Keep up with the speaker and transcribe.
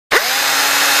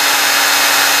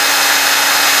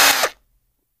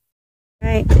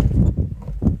Right.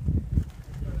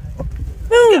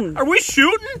 Boom! Are we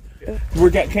shooting? We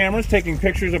got cameras taking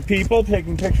pictures of people,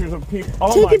 taking pictures of people.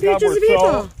 Oh my God, we're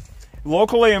so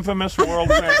locally infamous, world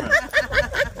famous.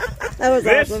 That was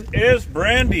awesome. This is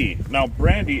Brandi. Now,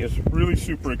 Brandi is really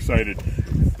super excited.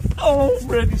 Oh,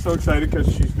 Brandi's so excited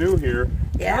because she's new here.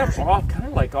 Yeah. Kind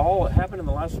of like all it happened in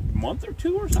the last month or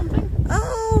two or something?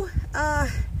 Oh,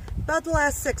 about the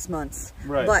last 6 months.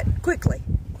 Right. But quickly,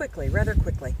 rather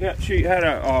quickly. Yeah, she had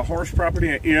a horse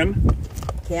property in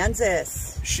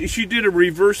Kansas. She did a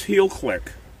reverse heel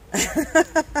click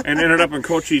and ended up in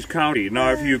Cochise County. Now,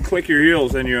 if you click your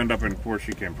heels, then you end up in where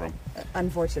she came from.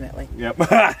 Unfortunately. Yep.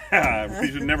 You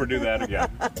should never do that again.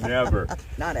 Never.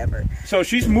 Not ever. So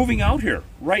she's moving out here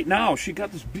right now. She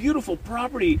got this beautiful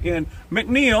property in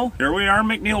McNeil. Here we are in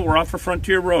McNeil. We're off of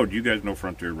Frontier Road. You guys know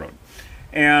Frontier Road.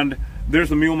 And there's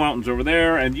the Mule Mountains over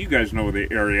there, and you guys know the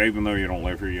area. Even though you don't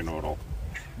live here, you know it all.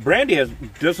 Brandi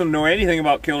doesn't know anything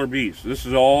about killer bees. This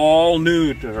is all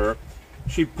new to her.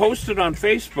 She posted on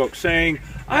Facebook saying,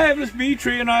 I have this bee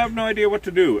tree and I have no idea what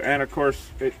to do. And of course,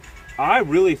 I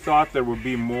really thought there would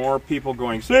be more people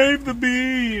going, save the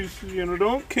bees, you know,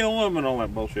 don't kill them and all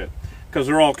that bullshit. Because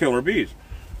they're all killer bees.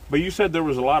 But you said there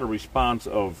was a lot of response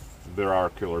of, there are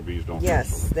killer bees, don't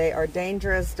mess with them. They are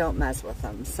dangerous, don't mess with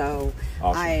them. So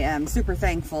awesome. I am super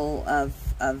thankful of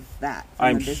that.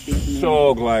 I'm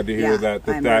so glad to hear that.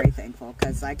 I'm very thankful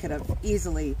because I could have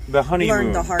easily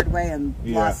learned the hard way and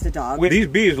lost a dog. These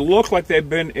bees look like they've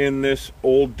been in this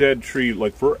old dead tree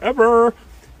like forever.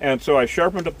 And so I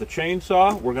sharpened up the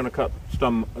chainsaw. We're going to cut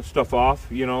some stuff off,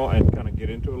 you know, and kind of get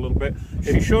into it a little bit.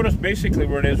 She showed us basically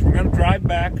where it is. We're going to drive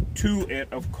back to it,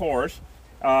 of course.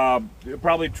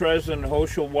 Probably Trez and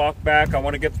Hōsh will walk back. I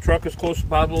want to get the truck as close as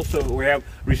possible so that we have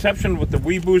reception with the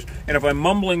weeboos. And if I'm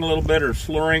mumbling a little bit or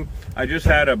slurring, I just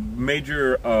had a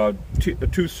major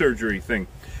tooth surgery thing.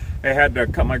 I had to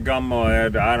cut my gum. I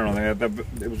don't know.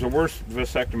 It was the worst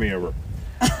vasectomy ever.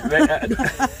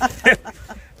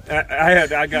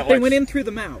 They went in through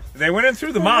the mouth. They went in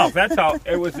through the mouth. That's how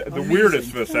it was. The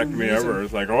weirdest vasectomy ever. It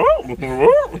was like, oh.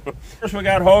 First we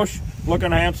got Hōsh,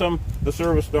 looking handsome, the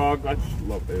service dog. I just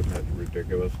love it. That's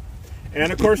ridiculous.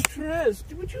 And of course, Trez.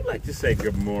 Would you like to say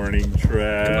good morning,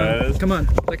 Trez? Come on.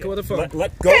 Let go of the phone.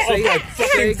 Let go of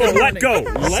the phone. Let go.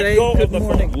 Let go of the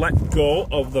phone. Let go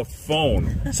of the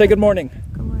phone. Say good morning.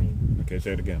 Good morning. Okay,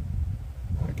 say it again.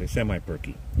 Okay,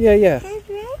 semi-perky. Yeah.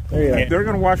 There you are. They're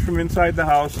going to watch from inside the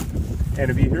house, and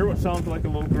if you hear what sounds like a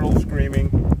little girl screaming,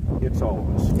 it's all of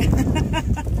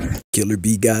us. Killer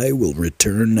Bee Guy will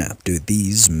return after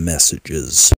these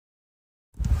messages.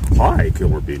 Hi,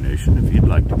 Killer Bee Nation. If you'd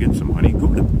like to get some honey, go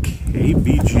to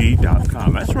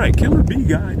kbg.com. That's right,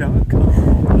 killerbeeguy.com.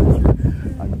 That's right.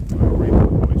 I'm radio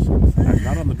voice. I'm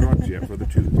not on the drugs yet for the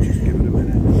tooth. Just give it a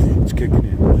minute. It's kicking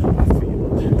in. I feel it.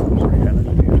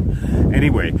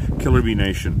 Anyway, Killer Bee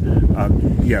Nation,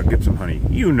 yeah, get some honey.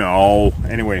 You know.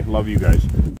 Anyway, love you guys.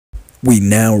 We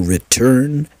now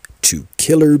return to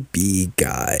Killer Bee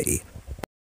Guy.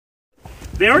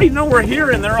 They already know we're here,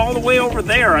 and they're all the way over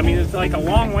there. I mean, it's like a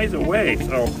long ways away.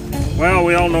 So, well,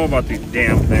 we all know about these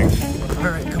damn things. All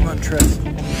right, come on, Trez.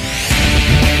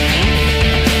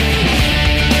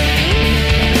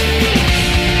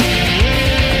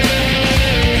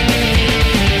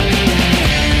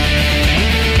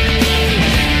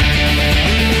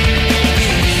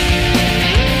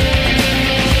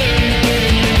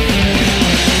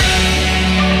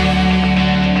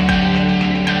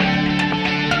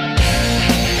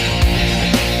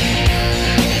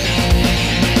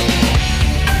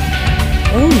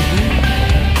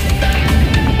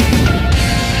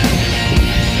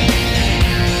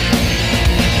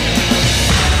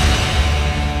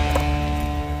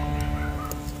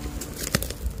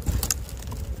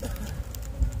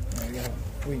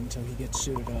 Wait until he gets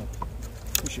suited up.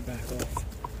 We should back off.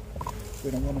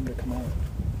 We don't want him to come out.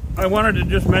 I wanted to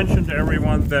just mention to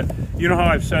everyone that, you know how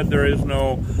I've said there is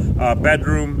no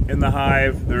bedroom in the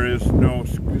hive, there is no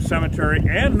cemetery,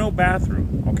 and no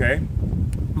bathroom, okay?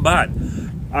 But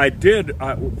I did,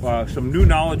 some new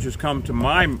knowledge has come to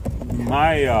my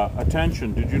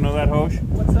attention. Did you know that, Hōsh?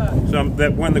 What's that?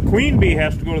 That when the queen bee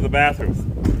has to go to the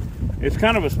bathroom, it's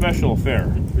kind of a special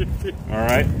affair. All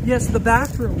right? Yes, the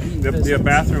bathroom. The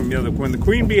bathroom, yeah. When the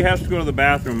queen bee has to go to the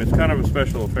bathroom, it's kind of a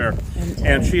special affair.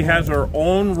 And she has her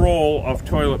own roll of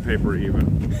toilet paper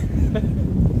even.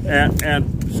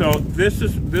 and so this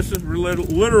is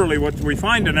literally what we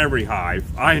find in every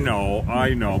hive. I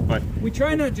know, but we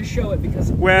try not to show it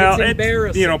because it's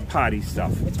embarrassing. You know, potty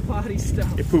stuff. It's potty stuff.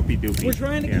 Poopy doopy. We're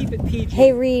trying to keep it PG.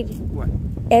 Hey, Reed. What?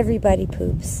 Everybody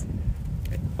poops.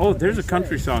 Oh, there's a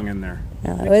country song in there.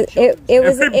 No, it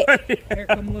was Here,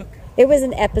 come look. it was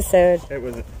an episode. It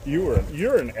was.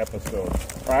 You're an episode.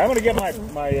 All right, I'm gonna get my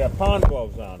pond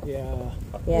gloves on. Yeah.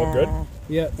 We're good.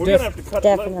 Yeah. We're gonna have to cut.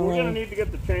 Definitely. We're gonna need to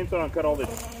get the chainsaw and cut all this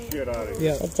shit out of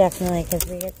here. Yeah. Definitely, because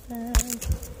we get some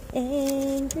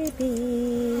angry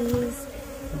bees.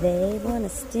 They wanna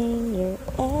sting your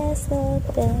ass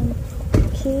up and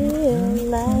kill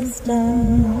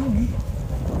livestock.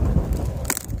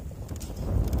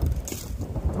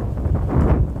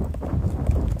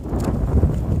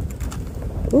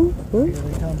 Ooh, ooh. Here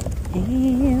they come.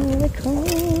 Here they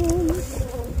come.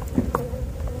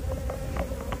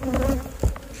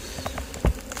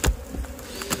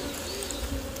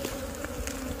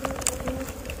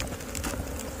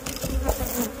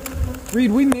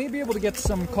 Reed, we may be able to get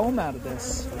some comb out of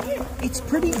this. It's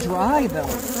pretty dry, though.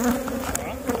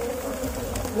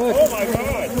 Look. Oh my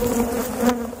God!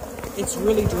 It's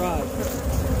really dry.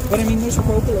 But I mean, there's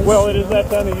propolis. Well, it is that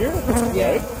time of year.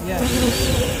 Yeah, Right? yeah.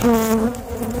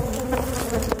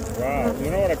 Wow.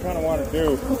 You know what I kind of want to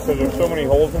do because there's so many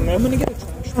holes in I'm this. gonna get a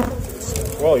trash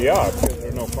bag. Well, yeah, because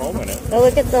there's no comb in it. Oh,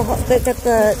 look at the.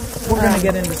 We're gonna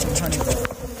get into some honey.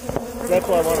 That's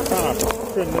why I want to kind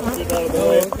of trim this shit out of the Oh,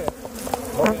 way. okay.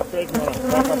 Okay, Trez, want to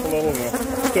back up a little bit.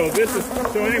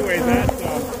 So anyway, that's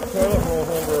toilet roll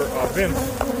holder. Vince,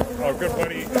 our good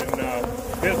buddy,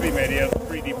 and Bisbee made. He has a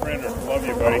 3D printer. Love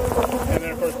you, buddy. And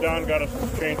then of course Don got us this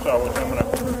chainsaw, which I'm gonna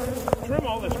trim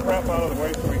all this crap out of the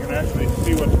way so we can actually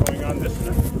see what's going on. This is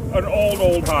an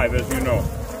old hive, as you know.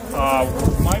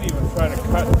 We might even try to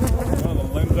cut one of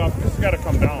the limbs off. This has got to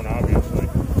come down, obviously.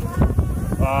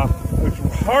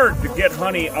 It's hard to get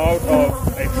honey out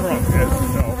of a trunk, as you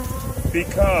know,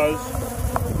 because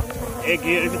it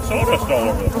gets sawdust all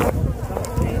over the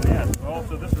place. Yeah.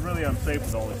 Also, this is really unsafe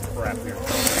with all this crap here.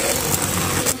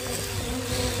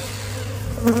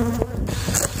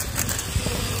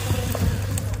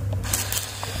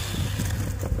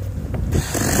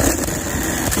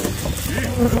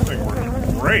 Jeez, this thing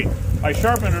works great. I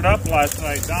sharpened it up last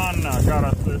night. Don got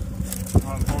us this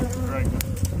on Hōsh to drag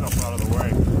this stuff out of the way.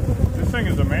 This thing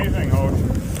is amazing,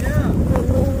 Hōsh.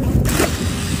 Yeah.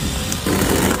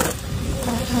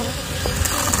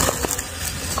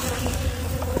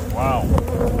 Wow.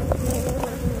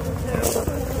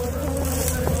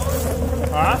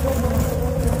 Huh?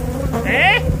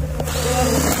 Eh?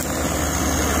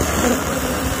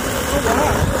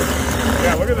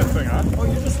 Yeah, look at this thing, huh? Oh,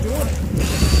 you're just doing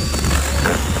it.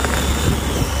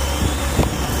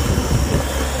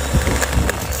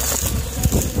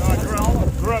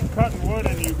 Grew up cutting wood,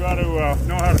 and you got to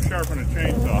know how to sharpen a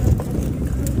chainsaw.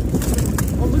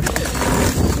 Oh, look at this.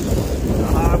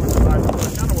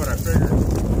 That's kind of what I figured.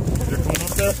 Is there comb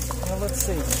up there? Well, let's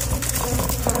see.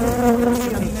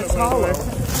 I mean, it's hollow. Yeah,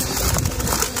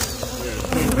 it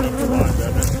seems up a lot,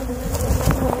 doesn't it?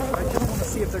 I just want to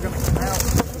see if they're going to come out.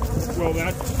 Well,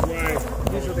 that's why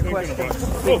These are the questions about.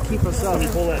 that keep us up. Can you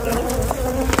pull that down?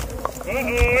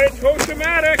 Uh-oh, it's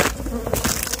Hōsh-o-matic!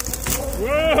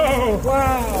 Whoa!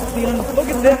 Wow, look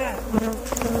at that.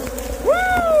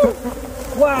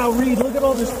 Woo! Wow, Reed, look at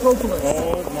all this propolis.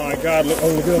 Oh my God! Look at all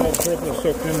the propolis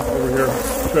soaked in over here,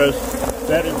 Trez.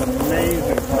 That is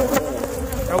amazing.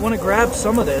 I want to grab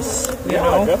some of this. You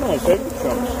know? Definitely save the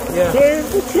chunks. Yeah.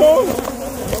 Save the chunks.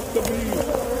 Fuck the bees.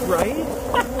 Right?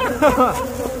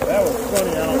 That was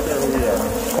funny. I don't care who we are.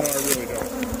 No, I really don't.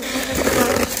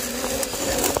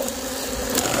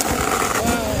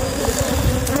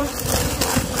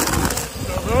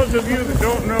 Those of you that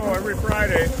don't know, every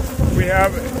Friday we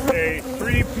have a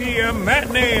 3 p.m.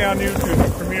 matinee on YouTube, a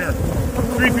premiere.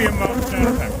 3 p.m. Mountain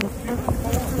Standard Time.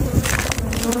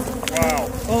 Wow.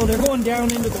 Oh, they're going down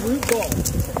into the root ball.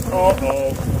 Uh-oh.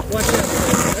 Watch out.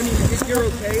 I mean, you're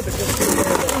okay, but just be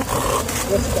aware of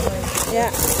what's behind you.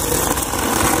 Yeah.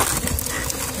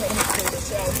 Let me pull this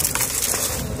out.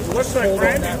 It looks like Hold on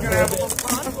Brandi's that going to for a have a bit. little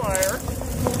bonfire.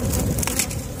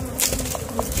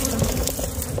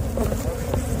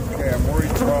 Okay, I'm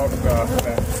worried about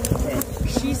that.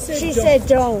 She She said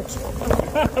don't.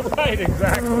 Right,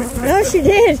 exactly. No, she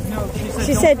did. No,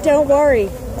 She said don't worry.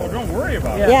 Oh, don't worry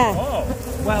about Yeah. it. Yeah. Oh,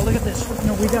 wow, look at this.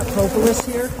 No, we got propolis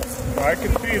here, I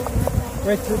can see it.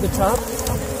 right through the top.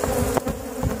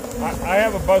 I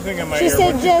have a buzzing in my She ear.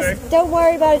 said What'd you just don't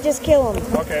worry about it, just kill him.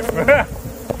 say?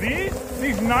 Okay.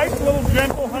 These nice little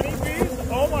gentle honeybees.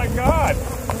 Oh my God.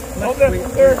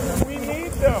 We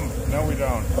need them. No, we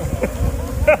don't.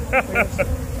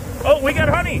 Oh, we got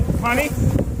honey, honey.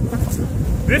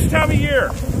 This time of year,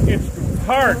 it's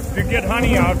hard to get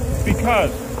honey out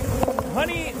because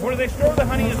honey, where they store the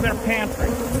honey is their pantry.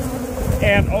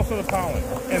 and also the pollen.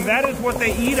 And that is what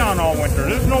they eat on all winter.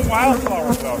 There's no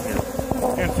wildflowers out here.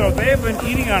 And so they have been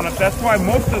eating on it. That's why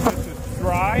most of this is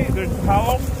dry. There's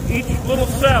hollow. Each little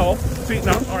cell. See,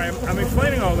 now, all right, I'm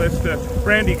explaining all this to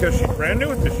Brandi because she's brand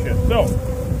new at this shit. So,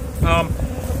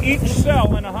 each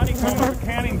cell in a honeycomb is a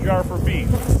canning jar for bees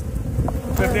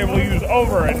that they will use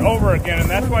over and over again. And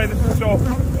that's why this is so,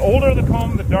 the older the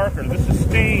comb, the darker. This is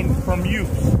stained from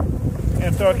use.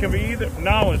 And so it can be either,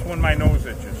 now is when my nose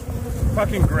itches.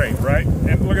 Fucking great, right?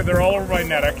 And look at, they're all over my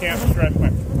net. I can't stretch my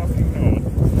fucking nose.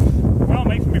 Well, it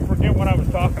makes me forget what I was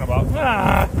talking about.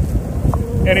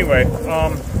 Anyway,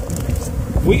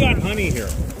 we got honey here,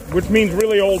 which means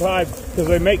really old hives because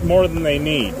they make more than they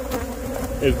need,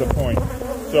 is the point.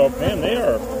 So, man,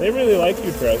 they really like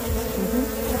you, Trez.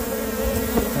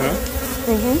 Huh?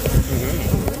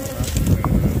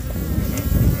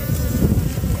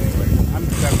 I'm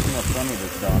just having too much fun with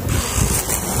this dog.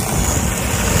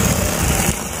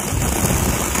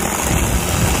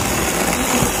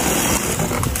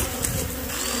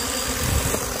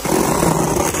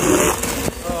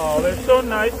 Oh, they're so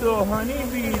nice, little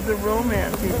honeybees, the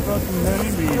romantic fucking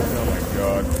honeybees. Oh my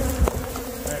god.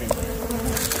 Anyway.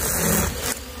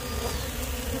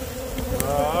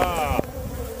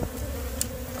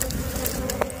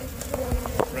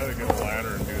 Rather get a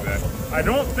ladder and do that. I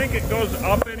don't think it goes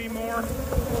up anymore.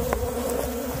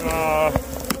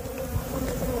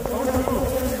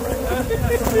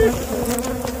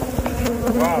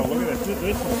 Wow, look at this.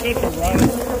 This is such a run.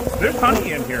 There's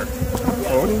honey in here.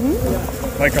 Oh,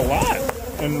 like a lot.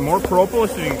 And more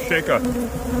propolis than you can shake a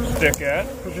stick at,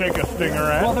 shake a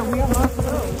stinger at. Well, we have lots of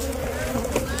those.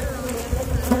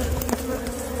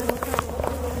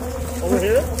 Over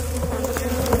here?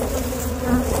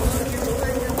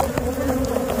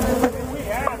 We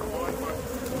had one, but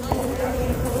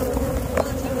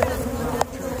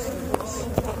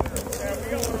yeah, we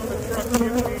got one on the truck if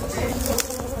need be.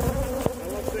 I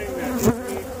love saying that, if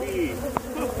need be.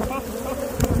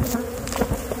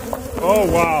 Oh,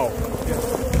 wow.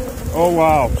 Oh,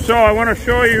 wow. So I want to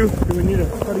show you. Do we need a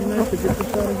cutting knife to get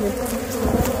this out of here?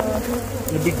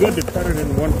 It'd be good to cut it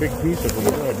in one big piece if we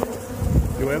could.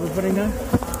 Do we have a cutting knife?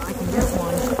 I can get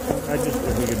one. I just,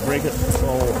 if we could break it.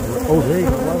 Oh, there you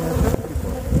go. I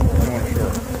want to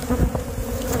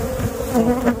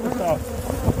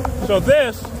show. So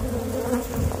this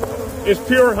is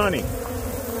pure honey.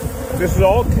 This is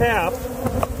all capped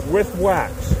with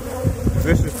wax.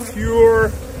 This is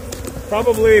pure,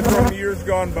 probably from years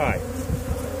gone by.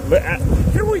 But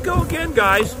here we go again,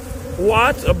 guys.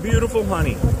 Lots of beautiful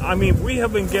honey. I mean, we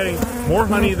have been getting more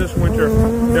honey this winter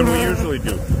than we usually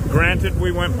do. Granted,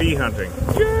 we went bee hunting.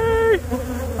 Yay!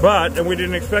 But, and we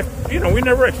didn't expect, we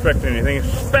never expect anything,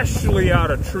 especially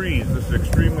out of trees. This is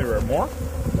extremely rare. More?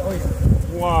 Oh, yeah.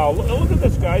 Wow, look at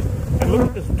this, guys. And look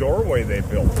at this doorway they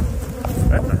built.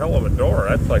 That's a hell of a door.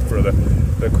 That's like for the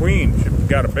queen. She's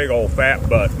got a big old fat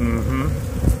butt. Mm-hmm.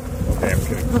 Okay, I'm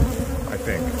kidding. I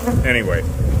think. Anyway,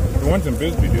 the ones in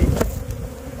Bisbee do.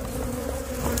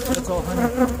 That's all honey.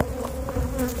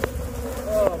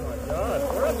 Oh my god,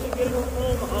 we're actually getting a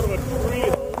comb out of a tree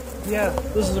hole. Yeah,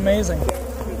 this is amazing.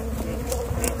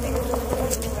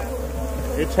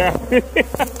 It's happening.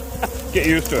 Get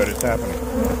used to it, it's happening.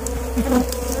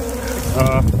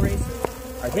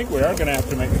 I think we are going to have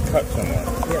to make a cut somewhere.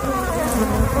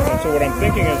 And so what I'm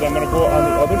thinking is I'm going to go on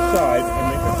the other side and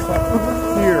make a cut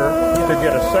here to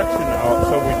get a section out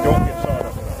so we don't get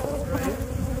sawdust.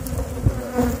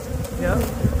 Yeah.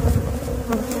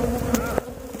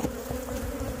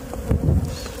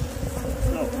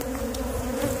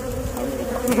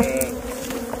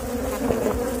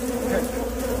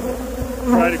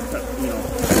 Try to cut,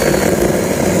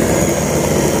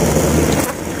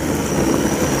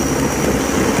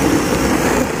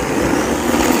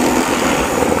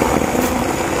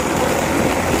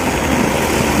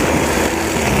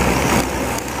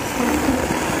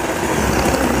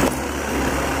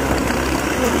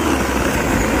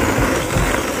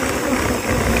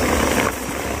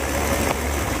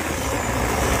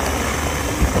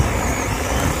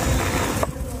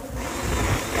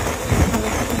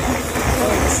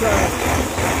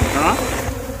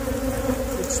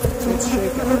 It's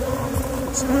shaking.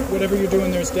 Whatever you're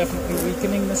doing there is definitely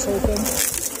weakening this whole thing.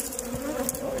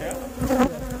 Oh, yeah?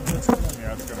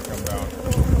 Yeah, it's going to come down.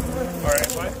 Alright,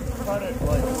 if I can cut it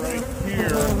like right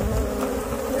here,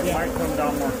 it might come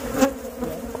down more straight.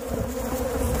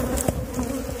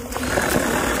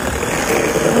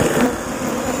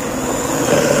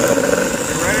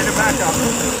 Get ready to back up.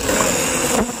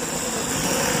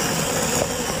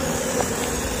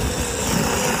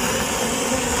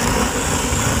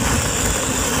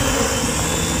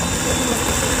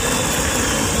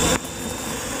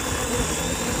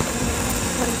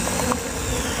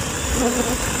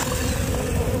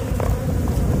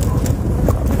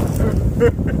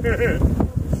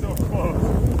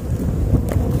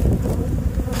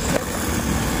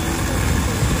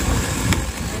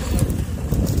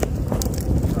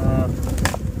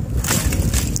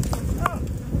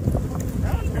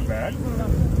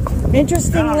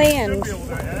 Interesting Now, land. you should be able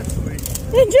to actually.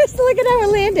 Just look at how it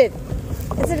landed.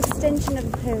 It's an extension of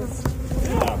the post.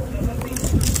 Yeah.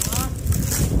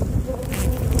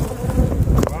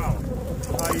 Wow.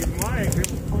 You might be able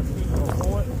to push this a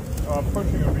bullet.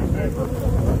 Pushing will be safer.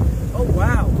 Oh,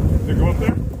 wow. Did it go up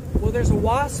there? Well, there's a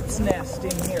wasp's nest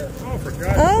in here. Oh, for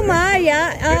God's Oh sake. my,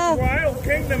 yeah. This Oh. wild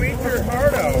kingdom eats your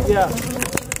heart out. Yeah.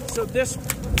 So this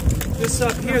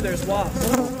up here, there's wasps.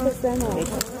 Piss them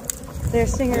off. Their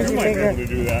stingers You are might be able bigger.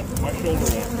 to do that. My shoulder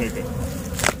won't take it.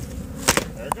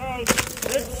 There it goes.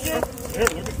 It's shit. Here,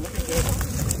 look at this.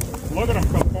 Look at them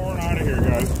come pouring out of here,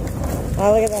 guys.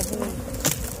 Oh, look at that.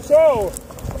 So,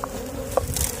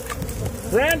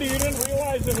 Brandi, you didn't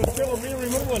realize there was killer bee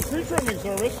removal and tree trimming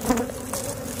service.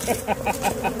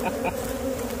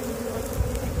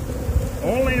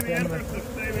 Only in the interest of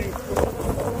saving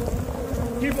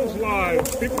people's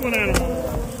lives, people and animals.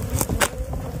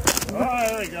 Oh,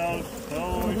 there he goes.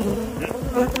 Oh, shit.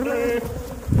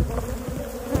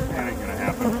 That ain't gonna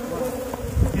happen.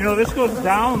 You know, this goes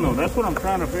down though. That's what I'm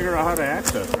trying to figure out how to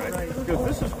access, right? Because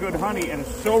this is good honey, and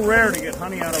it's so rare to get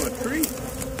honey out of a tree,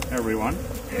 everyone.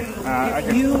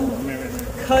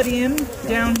 Cut in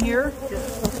down here,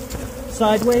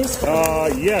 sideways.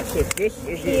 Yes, if this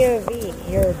is... POV,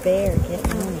 you're a bear, get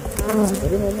money.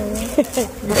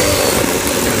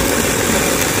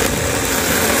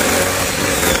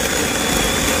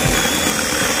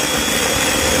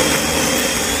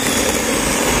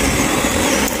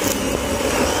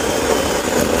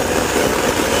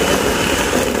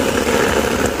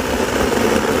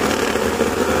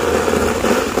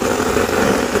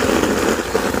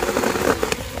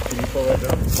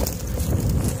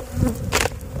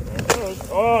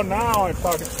 Oh, now I'm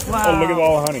talking. Wow. Oh, look at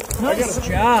all the honey. Nice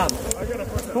job. I gotta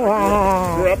put that.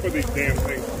 Wow. I grew up with these damn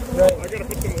things. Right. I gotta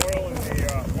put some oil in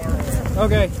the bar.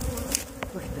 Okay.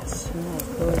 Look at this.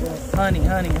 Honey,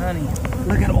 honey, honey.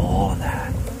 Look at all of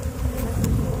that.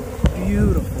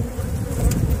 Beautiful.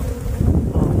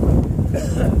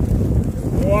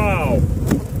 Wow.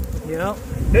 Yep.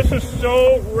 This is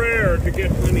so rare to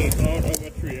get honey out of a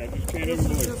tree. I just can't even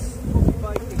believe it.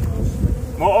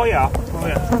 Oh, yeah. Oh,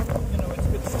 yeah. You know, it's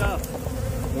good stuff.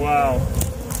 Wow.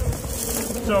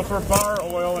 So for bar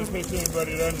oil, in case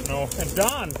anybody doesn't know. And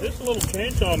Don, this little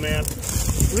chainsaw, man,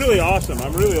 really awesome.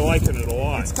 I'm really liking it a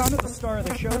lot. It's kind of the star of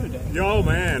the show today. Oh,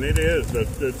 man, it is.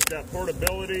 It's got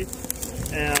portability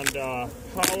and power.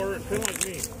 It's kind of like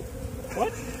me.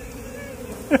 What?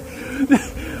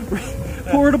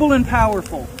 Portable and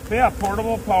powerful. Yeah,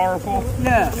 portable, powerful.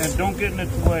 Yes. And don't get in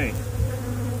its way.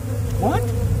 What?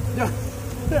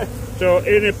 So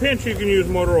in a pinch, you can use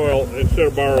motor oil instead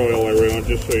of bar oil, everyone,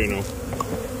 just so you know.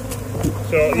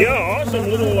 So yeah, awesome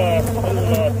little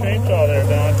chainsaw there,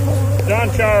 Don. Don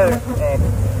Char,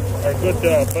 our good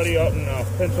buddy out in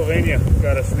Pennsylvania,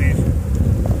 got us these.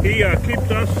 He keeps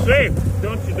us safe,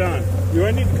 don't you, Don? Do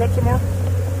I need to cut some more?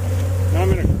 No,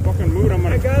 I'm in a fucking mood. I'm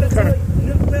gonna cut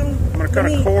a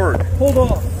cord. Hold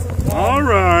off. All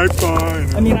right,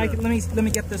 fine. I mean, let me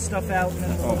get this stuff out. And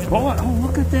then Oh,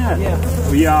 look at that. Yeah.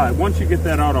 Well, yeah. Once you get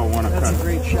that out, I'll want to cut. That's a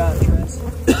great shot, Trez.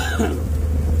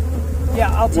 Yeah,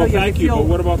 I'll tell you. Thank you. But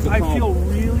what about the comb?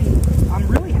 I'm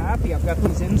really happy. I've got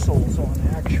these insoles on,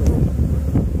 actually.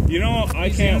 You know, I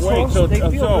These can't insoles, wait. So they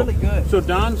feel really good. So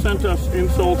Don sent us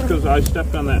insoles because I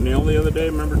stepped on that nail the other day.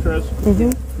 Remember, Trez?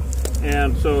 Mm-hmm.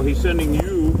 And so he's sending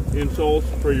you insoles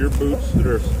for your boots that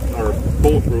are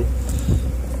bulletproof.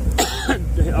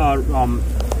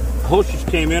 Hōsh just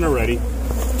came in already,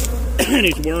 and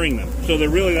he's wearing them. So they're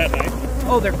really that nice.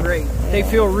 Oh, they're great. They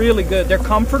feel really good. They're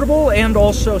comfortable and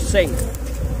also safe.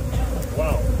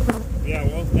 Wow. Yeah,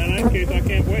 well, in that case, I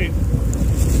can't wait.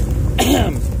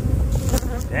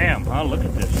 Damn, huh? Look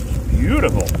at this. It's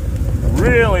beautiful.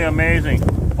 Really amazing.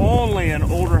 Only an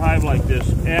older hive like this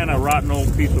and a rotten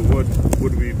old piece of wood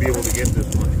would we be able to get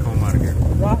this much comb out of here.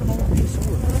 Rotten old piece of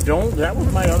wood. That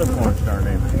was my other porn star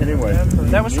name. Anyway.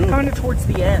 That was kind of towards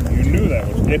the end. You knew that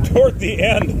was it. Toward the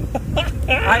end.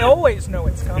 I always know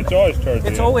it's coming. It's always toward the end.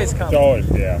 It's always coming. It's always,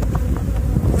 yeah.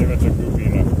 If it's a goofy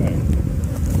enough thing.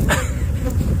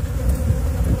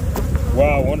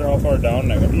 Wow, I wonder how far down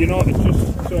that goes. You know, it's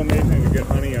just so amazing to get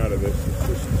honey out of this. It's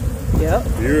just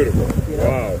beautiful. Yep.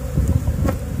 Wow.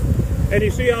 And you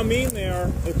see how mean they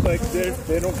are. It's like they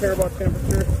don't care about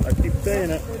temperature. I keep saying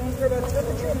it. They don't care about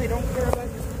temperature and they don't care about your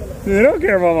feelings. They don't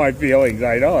care about my feelings.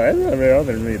 I know. That's what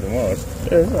bothers me the most.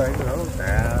 It's like, oh,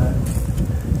 bad.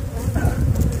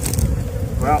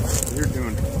 Well, you're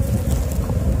doing...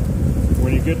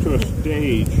 When you get to a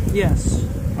stage, Yes.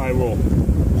 I will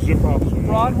zip off some...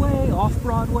 Broadway, off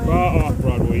Broadway. Off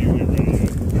Broadway, you ain't ready yet.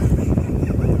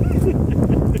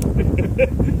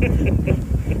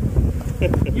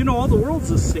 You know, all the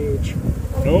world's a stage.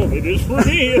 No, it is for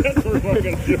me. That's for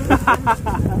fucking sure.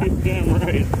 You're damn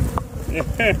right.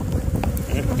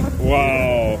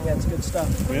 Wow. Yeah, it's good stuff.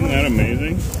 Isn't that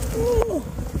amazing?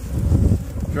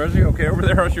 Trez, you okay over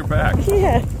there? How's your back?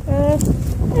 Yeah.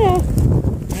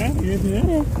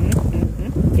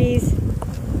 Bees.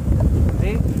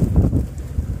 Hey?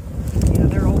 Yeah,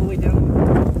 they're all the way down.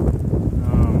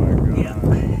 Oh my god. Yeah.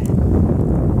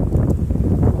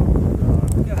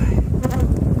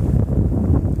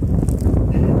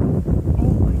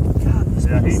 Oh my god.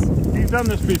 Yeah, he's done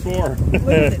this before. Look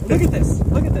at it. Look at this.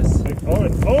 Look at this.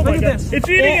 Oh my god. This. It's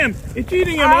eating him. It's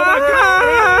eating him. Oh my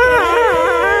god.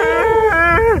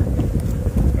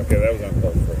 Okay, that was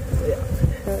uncalled for.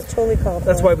 Totally called for.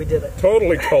 That's why we did it.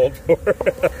 Totally called for.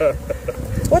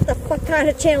 What the fuck kind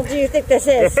of channel do you think this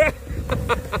is?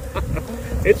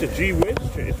 It's a G Whiz.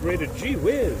 It's rated G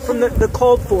Whiz. From the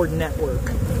Called For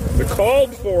Network. The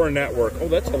Called For Network. Oh,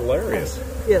 that's hilarious.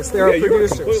 Yes, they're our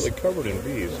producers. You are completely covered in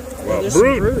bees. Wow, There's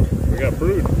brood. We got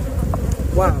brood.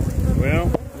 Wow. Well,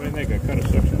 what do you think? I cut a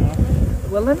section off?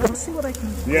 Well, let me see what I can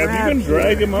Yeah, grab if you can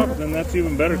drag here. him up, then that's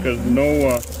even better because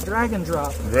no Drag and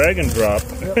drop. drag and drop.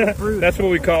 Yep, brood. That's what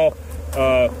we call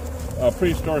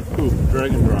prehistoric poop.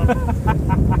 Drag and drop.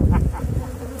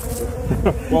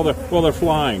 while they're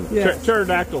flying. Yeah.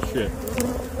 Pterodactyl shit.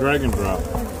 Drag and drop.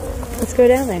 Let's go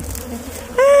down there.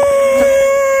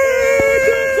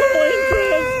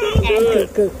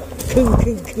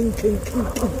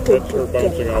 That's her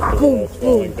bouncing off the walls,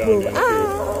 falling down into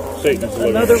Satan's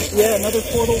living room. Another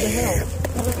portal to hell.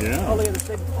 Yeah. Oh, look at this.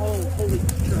 Oh, holy shit.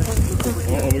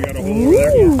 Oh, we got a hole over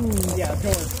there. Yeah,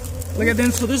 door. Look at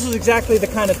this. So this is exactly the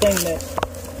kind of thing that,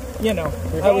 you know,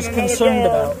 I was concerned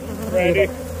about. Brandi.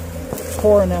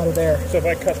 Pouring out of there. So if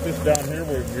I cut this down here,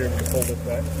 we'll be able to pull this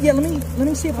back. Yeah, let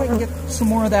me see if I can get some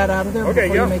more of that out of there before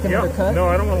you make another cut. No,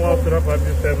 I don't want to lost it up. I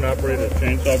just haven't operated a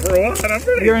chainsaw for a while, and I'm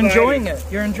pretty You're excited. enjoying it.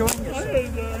 You're enjoying yourself.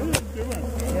 Yeah.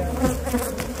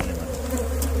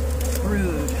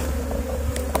 Rude.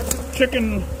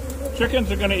 Chickens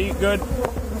are going to eat good.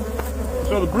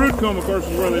 So the brood comb, of course,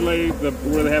 is where they lay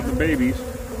where they have the babies,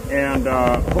 and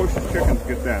Hōsh chickens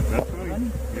get that. That's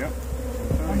honey. Yep.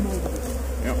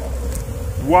 Yep.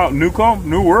 Wow, new comb,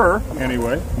 newer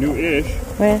anyway, new-ish.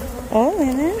 Where? Oh, wait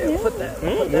a minute. Yeah, put that.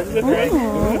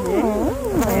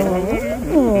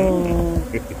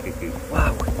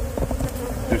 Wow.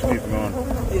 Just keep going.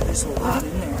 Yeah, there's a lot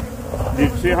in there. Do you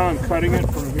see how I'm cutting it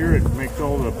from here? It makes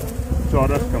all the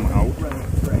sawdust come out.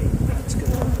 Right. That's good.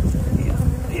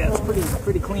 Yeah, it's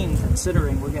pretty clean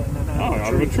considering we're getting it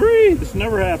Out of a tree. This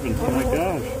never happens. Oh my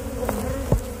gosh.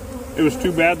 It was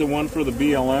too bad the one for the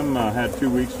BLM had 2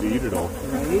 weeks to eat it all.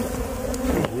 Right.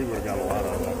 We would have got a lot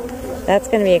out of that one. That's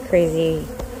going to be a crazy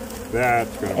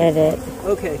edit.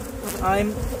 Okay.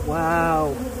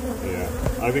 Wow. Yeah.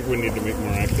 I think we need to make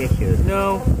more access or...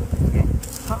 No.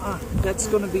 That's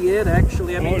going to be it,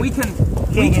 actually. I mean, we can...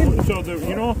 So, the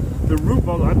root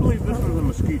balls, I believe this is a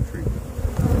mesquite tree.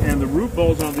 And the root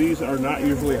balls on these are not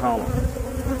usually hollow.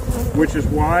 Which is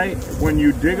why, when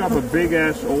you dig up a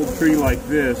big-ass old tree like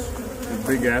this, a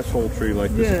big asshole tree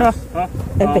like this,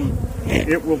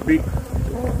 it will be...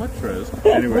 What, Trez?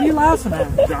 Anyway. What are you laughing at?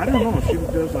 I don't know. She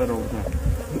does that all the time.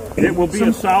 It will be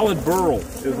a solid burl,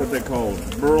 is what they call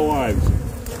it. Burl lives.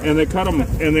 And they cut them,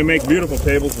 and they make beautiful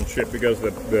tables and shit because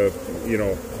the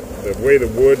way the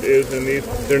wood is in these,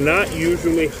 they're not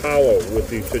usually hollow with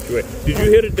these situations. Did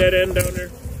you hit a dead end down there?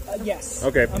 Yes.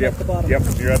 Okay. I'm at the bottom. Yep,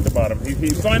 you're at the bottom. He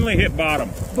finally hit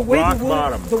bottom. Rock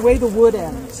bottom. The way the wood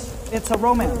ends. It's a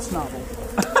romance novel.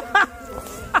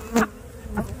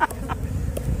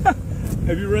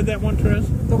 Have you read that one, Trez?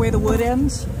 The way the wood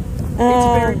ends.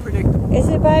 It's very predictable. Is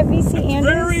it by V.C.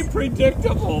 Andrews? Very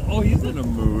predictable. Oh, he's in a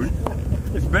mood.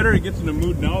 It's better he gets in a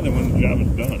mood now than when the job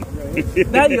is done.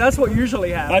 Right. That's what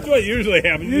usually happens. That's what usually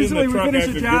happens. Usually we finish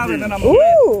a job and then I'm...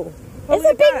 Ooh! It's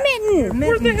a big mitten!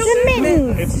 Where the hell is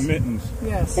Mittens? It's Mittens.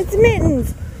 Yes. It's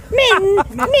Mittens!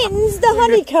 Mittens the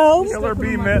honeycomb! Killer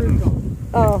Bee Mittens.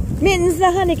 Oh, Mittens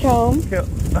the honeycomb.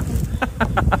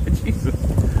 Jesus.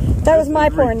 That was my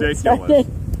porn that ridiculous. started.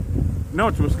 No,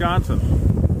 it's Wisconsin.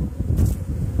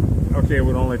 Okay, it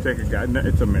would only take a guy. No,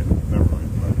 it's a mitten. Never mind.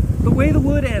 The way the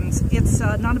wood ends, it's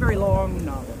not a very long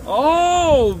novel.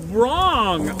 Oh,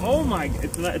 wrong! Oh my!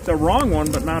 It's a wrong one,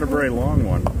 but not a very long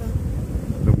one.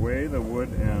 The way the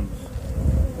wood ends.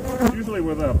 It's usually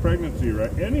with a pregnancy,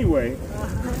 right? Anyway,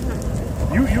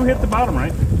 you hit the bottom,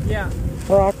 right? Yeah.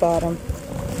 Rock bottom.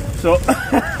 So,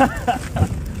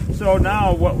 so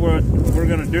now what we're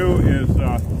gonna do is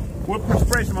We'll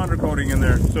spray some undercoating in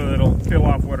there so that it'll kill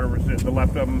off whatever's the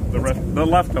left of them, the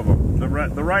left of them, the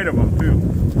right of them too.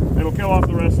 It'll kill off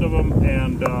the rest of them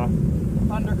and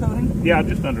undercoating. Yeah,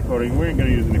 just undercoating. We ain't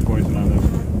gonna use any poison on this.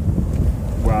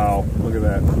 Wow, look at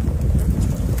that!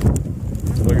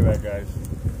 Look at that, guys.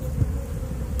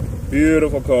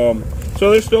 Beautiful comb.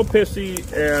 So they're still pissy,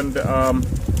 and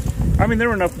I mean there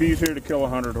were enough bees here to kill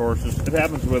 100 horses. It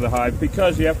happens with a hive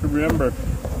because you have to remember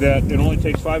that it only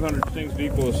takes 500 stings to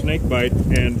equal a snake bite,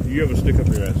 and you have a stick up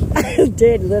your ass. I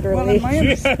did, literally.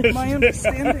 Well, my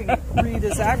understanding, Reed,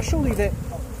 is actually that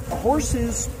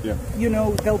horses, you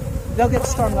know, they'll get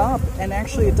stung up, and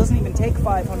actually it doesn't even take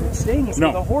 500 stings. No.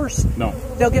 With a horse, no.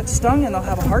 They'll get stung and they'll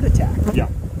have a heart attack. Yeah.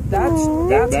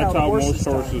 That's how most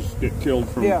horses get killed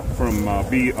from a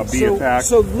bee attack.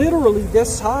 So literally,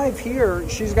 this hive here,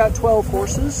 she's got 12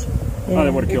 horses. Oh,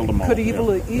 they would have killed them all. Could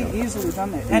easily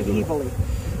done that, and evilly.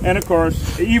 And of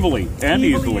course, evilly and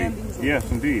easily. Yes,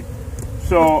 indeed.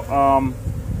 So,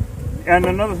 and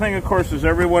another thing, of course, is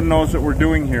everyone knows that we're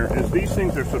doing here is these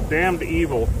things are so damned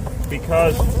evil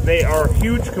because they are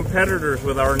huge competitors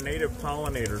with our native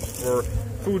pollinators for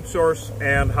food source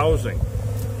and housing.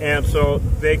 And so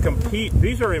they compete.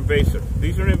 These are invasive.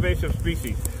 These are invasive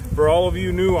species. For all of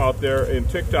you new out there in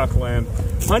TikTok land,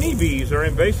 honeybees are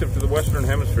invasive to the Western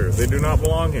Hemisphere. They do not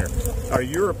belong here. Our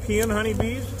European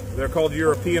honeybees, they're called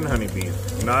European honeybees,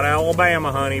 not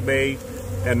Alabama honeybees,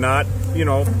 and not, you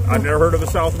know, I've never heard of a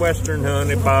Southwestern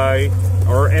honeybee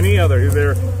or any other.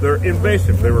 They're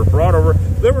invasive. They were brought over.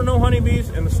 There were no honeybees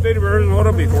in the state of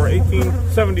Arizona before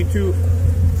 1872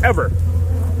 ever.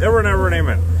 Ever and ever and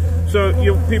amen. So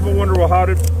people wonder, well, how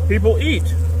did people eat?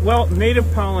 Well, native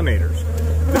pollinators.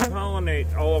 They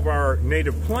pollinate all of our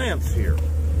native plants here.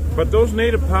 But those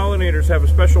native pollinators have a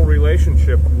special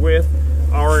relationship with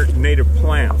our native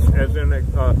plants, as in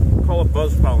call it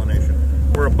buzz pollination,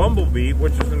 where a bumblebee,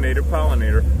 which is a native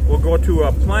pollinator, will go to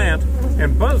a plant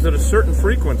and buzz at a certain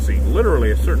frequency,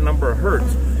 literally a certain number of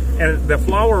hertz. And the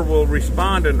flower will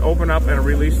respond and open up and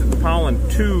release the pollen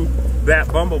to that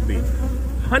bumblebee.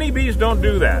 Honeybees don't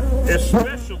do that,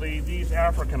 especially these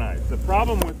Africanized. The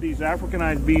problem with these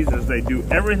Africanized bees is they do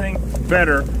everything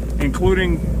better,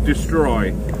 including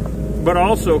destroy, but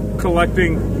also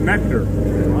collecting nectar.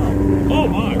 Wow. Oh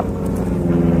my!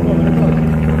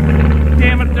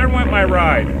 Damn it, there went my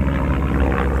ride.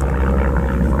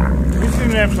 These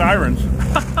seem to have sirens.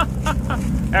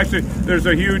 Actually, there's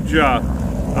a huge,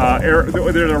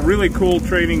 there's a really cool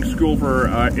training school for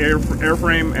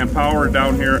airframe and power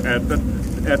down here at the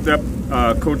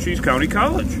Cochise County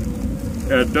College.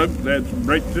 That's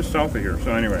right just south of here.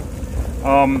 So anyway,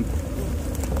 what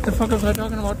the fuck was I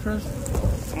talking about, Trez?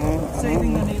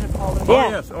 Saving the native pollinators. Oh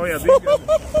yes, oh yeah. These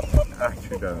guys,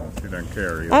 she doesn't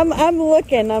care either. I'm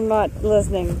looking. I'm not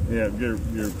listening. Yeah, you're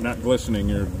not glistening.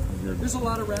 You're. There's a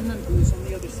lot of remnant bees on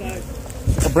the other side.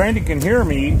 Well, Brandi can hear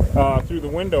me through the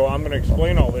window. I'm going to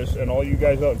explain all this, and all you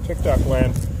guys out in TikTok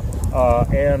land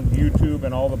and YouTube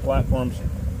and all the platforms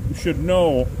should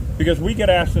know, because we get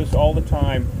asked this all the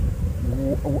time.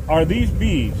 Are these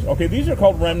bees, okay, these are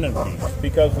called remnant bees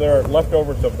because they're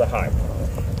leftovers of the hive.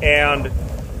 And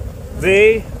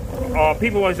they,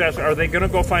 people always ask, are they going to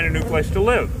go find a new place to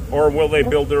live? Or will they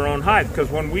build their own hive? Because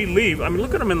when we leave, I mean,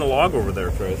 look at them in the log over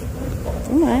there, Trez.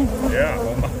 Oh my. Yeah.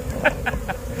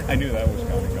 I knew that was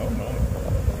coming.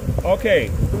 Oh, okay.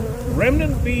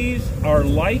 Remnant bees are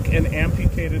like an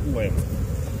amputated limb.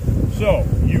 So,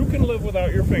 you can live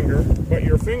without your finger, but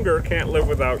your finger can't live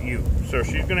without you. So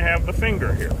she's going to have the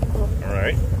finger here. All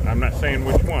right? I'm not saying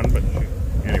which one, but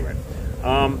anyway.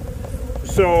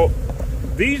 So,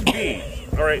 these bees,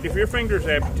 all right, if your finger's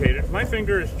amputated, if my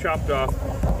finger is chopped off,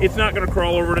 it's not going to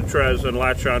crawl over to Trez and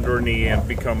latch onto her knee and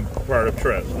become part of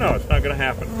Trez. No, it's not going to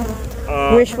happen.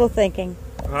 Wishful thinking.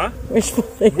 Huh? Wishful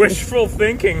thinking. Wishful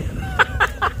thinking.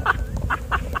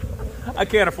 I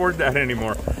can't afford that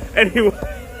anymore. Anyway.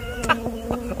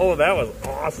 Oh, that was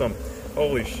awesome.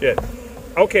 Holy shit.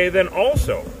 Okay, then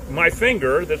also, my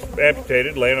finger that's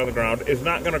amputated, laying on the ground, is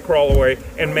not going to crawl away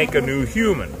and make a new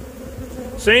human.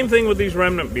 Same thing with these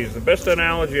remnant bees. The best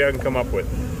analogy I can come up with.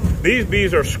 These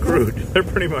bees are screwed. They're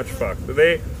pretty much fucked.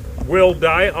 They will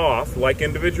die off like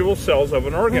individual cells of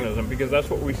an organism, because that's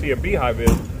what we see a beehive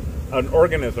is, an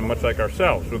organism much like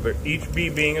ourselves, with each bee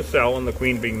being a cell and the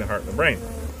queen being the heart and the brain.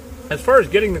 As far as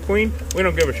getting the queen, we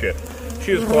don't give a shit.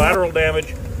 She is collateral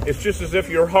damage. It's just as if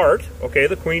your heart, okay,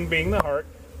 the queen being the heart,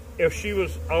 if she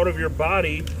was out of your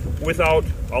body without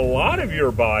a lot of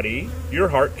your body, your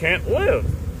heart can't live.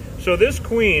 So this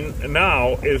queen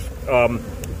now is,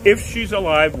 if she's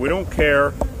alive, we don't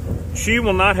care. She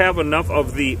will not have enough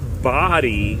of the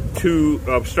body to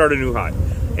start a new hive.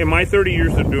 In my 30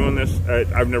 years of doing this,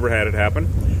 I've never had it happen.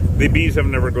 The bees have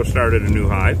never started a new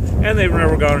hive, and they've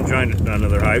never gone and joined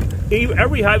another hive.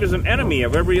 Every hive is an enemy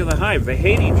of every other hive. They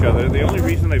hate each other. The only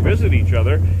reason they visit each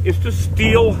other is to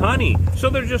steal honey. So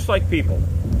they're just like people.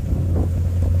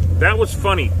 That was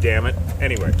funny, damn it.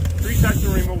 Anyway, 3 types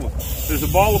of removal. There's a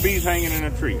ball of bees hanging in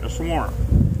a tree, a swarm.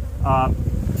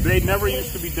 They never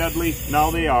used to be deadly.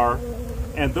 Now they are.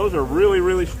 And those are really,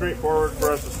 really straightforward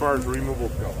for us as far as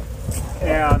removals go.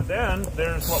 And then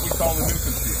there's what we call the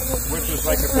nuisance field, which is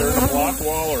like if there's a block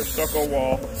wall or a stucco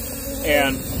wall,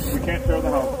 and we can't tear the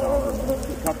house down or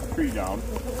cut the tree down,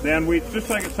 then we, just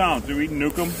like it sounds, we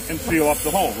nuke them and seal up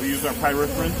the hole. We use our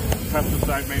pyrethrin,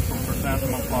 pesticide made from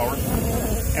chrysanthemum flowers,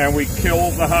 and we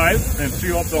kill the hive and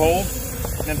seal up the hole,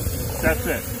 and that's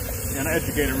it. And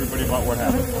educate everybody about what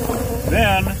happens.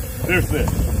 Then there's this.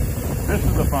 This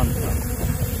is the fun stuff.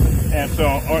 And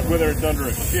so, whether it's under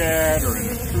a shed or in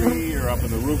a tree or up in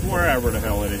the roof, wherever the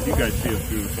hell it is, you guys see us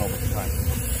do this all the time.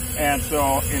 And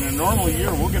so, in a normal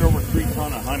year, we'll get over 3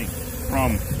 tons of honey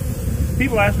from...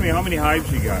 People ask me how many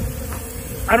hives you got.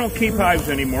 I don't keep hives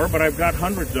anymore, but I've got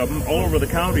hundreds of them all over the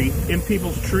county in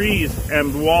people's trees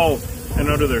and walls and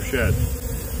under their sheds.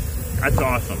 That's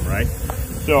awesome, right?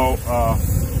 So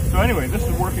anyway, this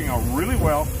is working out really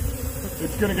well.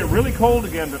 It's going to get really cold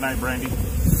again tonight, Brandi.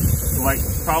 Like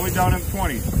probably down in the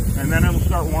 20s, and then it'll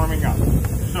start warming up.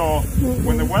 So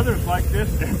when the weather's like this,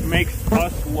 it makes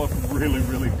us look really,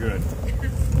 really good.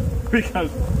 Because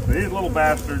these little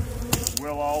bastards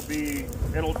will all be,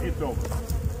 it's over,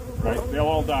 right? They'll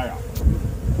all die off.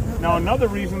 Now another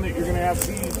reason that you're going to have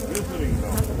bees visiting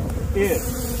though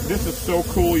is, this is so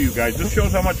cool, you guys. This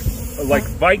shows how much like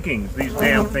Vikings these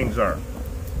damn things are.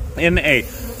 In a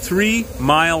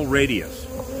 3-mile radius.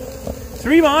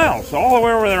 3 miles, all the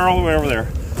way over there, all the way over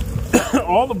there.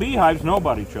 All the beehives know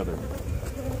about each other.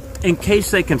 In case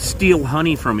they can steal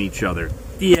honey from each other.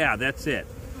 Yeah, that's it.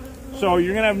 So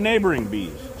you're going to have neighboring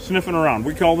bees sniffing around.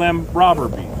 We call them robber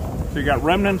bees. So you got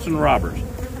remnants and robbers.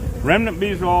 Remnant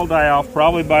bees will all die off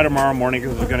probably by tomorrow morning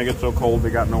because it's going to get so cold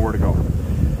they got nowhere to go.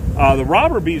 The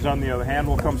robber bees, on the other hand,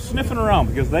 will come sniffing around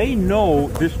because they know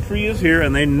this tree is here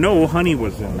and they know honey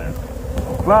was in there.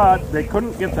 But they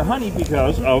couldn't get the honey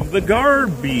because of the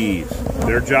guard bees.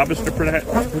 Their job is to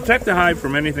protect the hive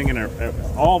from anything and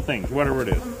all things, whatever it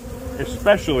is.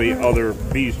 Especially other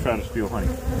bees trying to steal honey.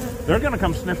 They're going to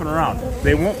come sniffing around.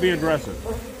 They won't be aggressive.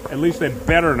 At least they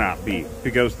better not be,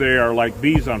 because they are like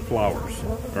bees on flowers.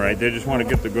 All right, they just want to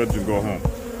get the goods and go home.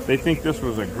 They think this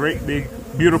was a great big,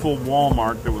 beautiful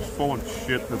Walmart that was full of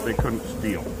shit that they couldn't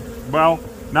steal. Well,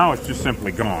 now it's just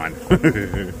simply gone.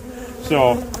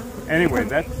 So. Anyway,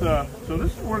 so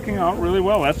this is working out really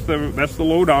well. That's the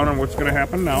lowdown on what's going to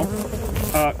happen now.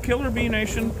 Killer Bee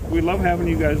Nation, we love having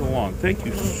you guys along. Thank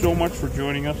you so much for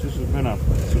joining us. This has been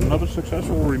another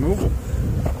successful removal.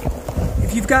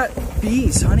 If you've got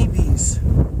bees, honeybees,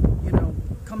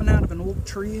 coming out of an old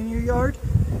tree in your yard,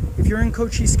 if you're in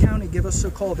Cochise County, give us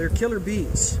a call. They're killer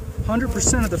bees.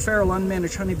 100% of the feral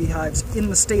unmanaged honeybee hives in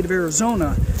the state of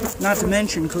Arizona, not to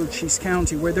mention Cochise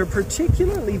County, where they're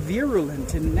particularly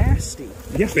virulent and nasty.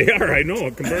 Yes, they are. I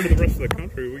know. Compared to the rest of the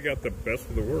country, we got the best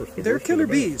of the worst. They're killer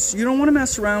bees. You don't want to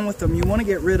mess around with them. You want to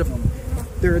get rid of them.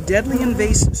 They're a deadly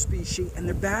invasive species, and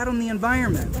they're bad on the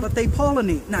environment, but they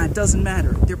pollinate. Nah, it doesn't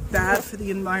matter. They're bad for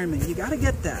the environment. You got to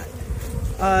get that.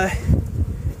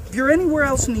 If you're anywhere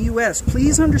else in the U.S.,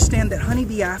 please understand that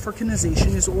honeybee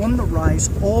Africanization is on the rise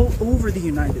all over the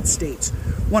United States.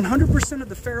 100% of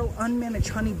the feral unmanaged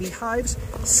honeybee hives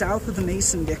south of the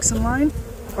Mason-Dixon line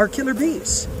are killer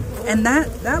bees. And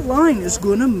that line is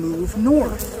going to move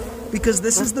north because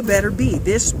this is the better bee.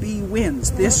 This bee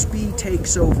wins. This bee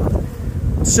takes over.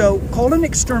 So call an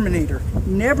exterminator.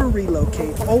 Never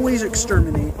relocate. Always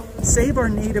exterminate. Save our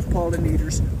native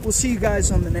pollinators. We'll see you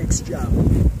guys on the next job.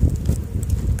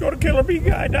 Go to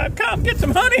killerbeeguy.com. Get some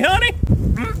honey, honey.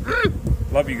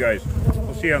 Love you guys.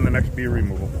 We'll see you on the next bee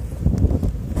removal.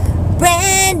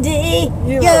 Brandi,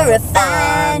 you're a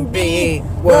fine bee.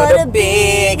 What a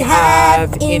big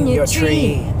hive in your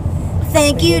tree.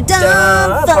 Thank you,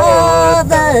 Don, for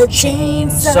the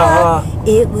chainsaw.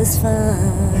 It was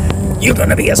fun. You're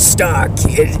gonna be a star,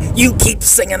 kid. You keep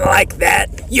singing like that.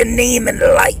 Your name in the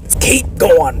lights. Keep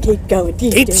going. Keep going.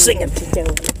 Keep singing.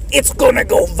 It's gonna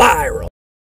go viral.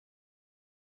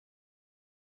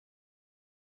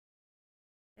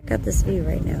 Check out this view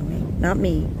right now, mate. Not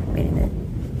me. Wait a minute.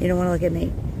 You don't want to look at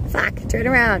me. Fuck. Turn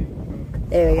around.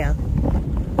 There we go.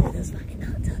 Look at those fucking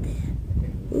nuts out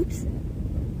there. Oops.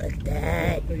 Look at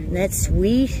that. Isn't that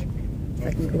sweet?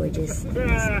 Fucking gorgeous.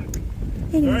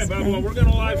 All right, Bob, well, we're going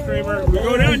to live stream her. We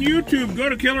go down YouTube, go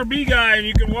to Killer Bee Guy, and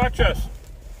you can watch us.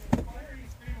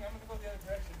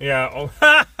 Yeah, oh,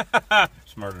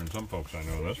 smarter than some folks I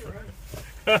know, that's right.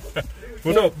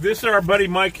 Well, no, this is our buddy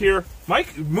Mike here.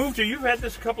 Mike moved here. You've had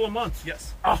this a couple of months.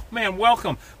 Yes. Oh, man,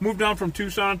 welcome. Moved down from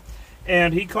Tucson,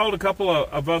 and he called a couple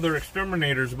of other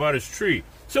exterminators about his tree.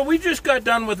 So we just got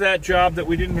done with that job that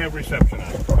we didn't have reception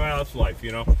on. Well, it's life,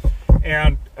 you know.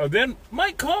 And then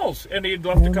Mike calls, and he had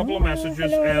left a couple of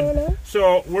messages, and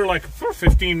so we're like, we're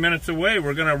 15 minutes away,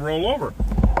 we're going to roll over.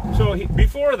 So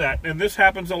before that, and this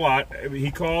happens a lot,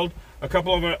 he called a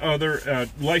couple of other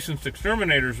licensed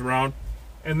exterminators around,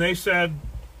 and they said,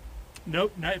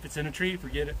 nope, not if it's in a tree,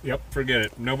 forget it. Yep, forget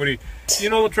it. Nobody, you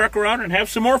know, we'll truck around and have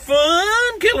some more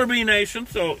fun, Killer Bee Nation.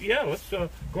 So, yeah, let's go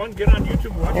ahead and get on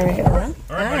YouTube and watch it. Well,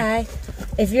 All right,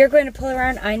 if you're going to pull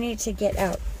around, I need to get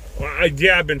out. Well,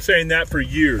 yeah, I've been saying that for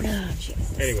years. Oh,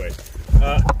 Jesus. Anyway.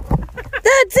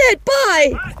 That's it.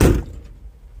 Bye.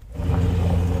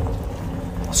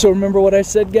 So remember what I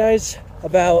said, guys,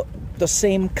 about the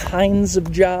same kinds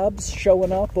of jobs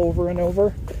showing up over and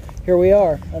over? Here we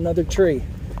are, another tree.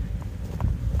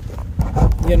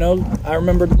 You know, I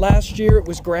remember last year it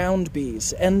was ground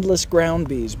bees, endless ground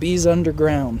bees, bees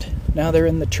underground. Now they're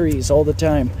in the trees all the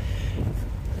time.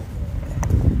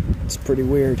 It's pretty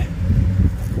weird.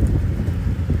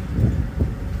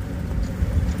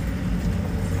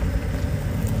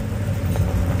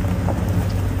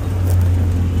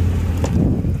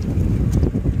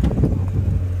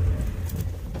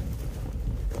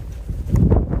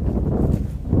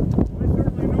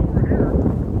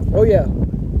 Oh yeah.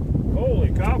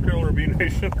 Holy cow, Killer Bee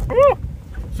Nation.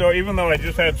 So even though I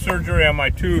just had surgery on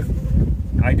my tooth,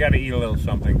 I got to eat a little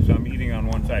something. So I'm eating on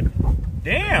one side.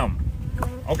 Damn.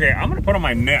 Okay, I'm going to put on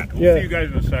my net. We'll see you guys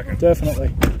in a second.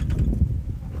 Definitely.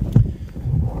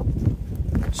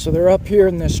 So they're up here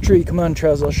in this tree. Come on,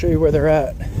 Trez, I'll show you where they're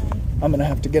at. I'm going to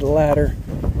have to get a ladder.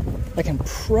 I can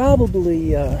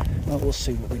probably, well, we'll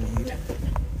see what we need.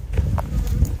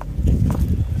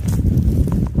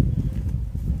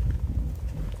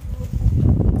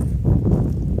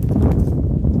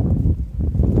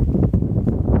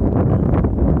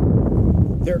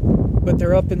 But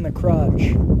they're up in the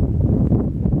crotch.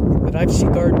 But I've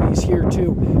seen guard bees here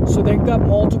too. So they've got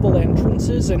multiple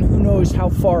entrances, and who knows how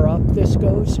far up this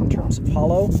goes in terms of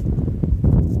hollow.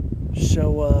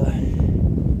 So,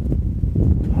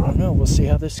 I don't know. We'll see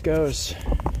how this goes.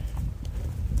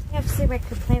 I have to say, my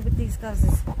complaint with these guys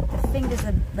is the fingers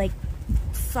are like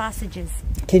sausages.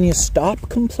 Can you stop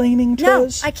complaining,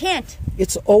 Trez? No, I can't.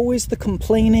 It's always the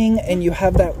complaining, and you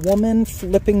have that woman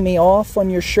flipping me off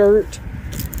on your shirt.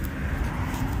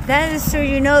 That is so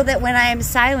you know that when I am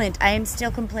silent, I am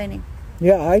still complaining.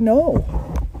 Yeah, I know.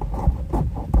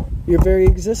 Your very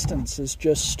existence is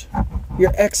just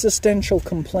your existential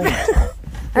complaint. All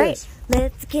right,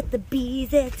 let's get the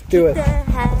bees. Let's Do get it. the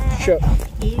hive. Sure.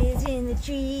 It is in the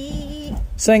tree.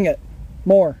 Sing it.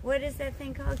 More. What is that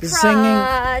thing called? The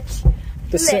Crotch. singing.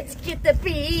 Let's get the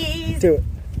bees. Do it.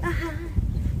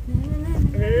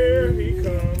 Here he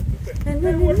comes.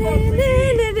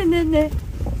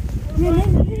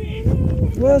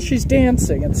 Well, she's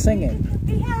dancing and singing.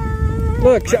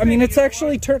 Look, I mean, it's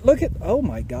actually turned. Look at. Oh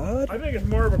my God. I think it's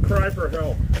more of a cry for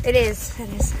help. It is. It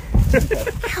is.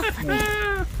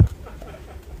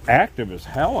 Active as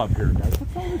hell up here, guys.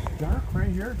 What's all this dark right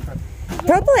here?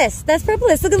 Propolis. That's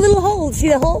propolis. Look at the little hole. See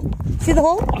the hole? See the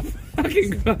hole?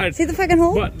 Fucking God. See the fucking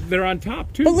hole? But they're on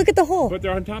top too. But look at the hole. But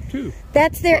they're on top too.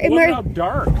 That's their Look how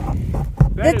dark.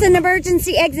 That's an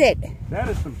emergency exit. That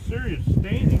is some serious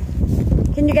staining.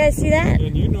 Can you guys see that?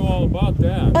 And you know all about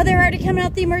that. Oh, they're already coming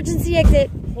out the emergency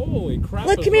exit. Holy crap.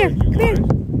 Look, come here. Come here.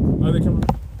 Are they coming?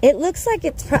 It looks like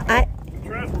it's... Trez,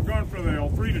 we're going for the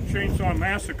Elfrida Chainsaw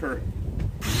Massacre.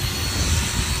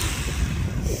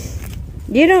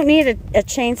 You don't need a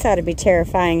chainsaw to be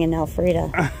terrifying in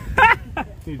Elfrida.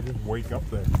 You just wake up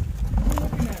there.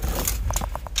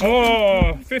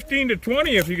 Oh, 15 to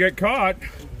 20 if you get caught.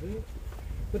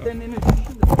 But then in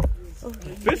addition to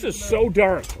this is so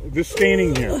dark, this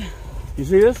staining here. You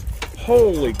see this?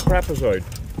 Holy crapazoid.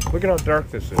 Look at how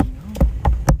dark this is.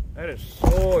 That is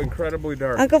so incredibly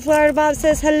dark. Uncle Florida Bob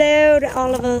says hello to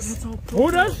all of us.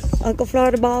 Who does? Uncle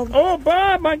Florida Bob. Oh,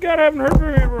 Bob, my God, I haven't heard from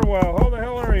you for a while. How the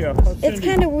hell are you? It's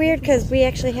kind of weird because we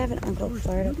actually have an Uncle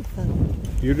Florida Bob.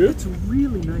 You do? It's a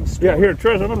really nice Yeah, here,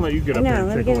 Trez, I'm going to let you get up No, there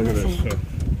let and me take a get look at in this.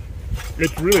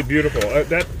 It's really beautiful.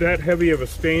 That heavy of a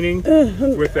staining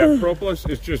with that propolis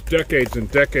is just decades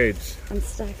and decades. I'm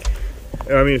stuck.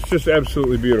 I mean, it's just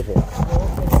absolutely beautiful.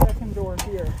 Okay, second door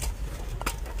here.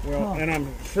 Well, and I'm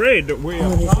afraid that we Oh,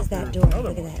 this is that door.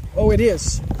 Look at that. Oh, it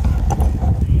is.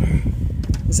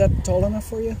 Is that tall enough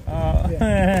for you?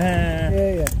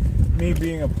 Yeah. Me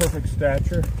being a perfect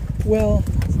stature. Well,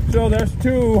 so there's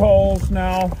 2 holes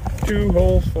now. 2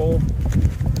 holes full.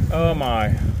 Oh my.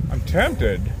 I'm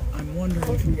tempted. I'm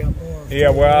wondering if we got more.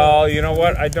 Yeah, well, you know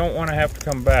what? I don't want to have to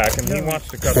come back, and he wants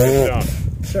to cut this down.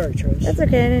 Sorry, Trez. That's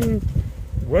okay. I didn't...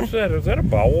 What's that? Is that a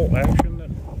bowel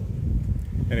action?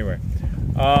 Anyway.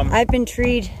 I've been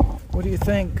treed. What do you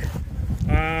think?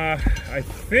 I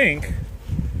think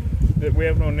that we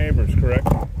have no neighbors, correct?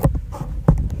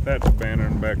 That's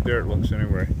abandoned back there, it looks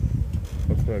anyway.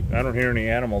 Looks like I don't hear any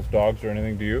animals, dogs or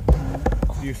anything, do you?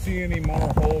 Do you see any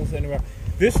more holes anywhere?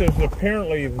 This is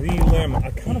apparently the limb.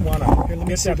 I kind of want to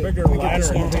get that bigger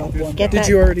ladder and take this. Did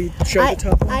you already show the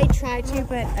top one? I tried to,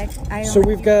 but I so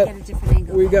we've got a different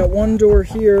angle. We got one door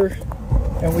here,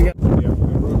 and we got. Yeah, we're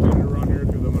gonna rotate it around here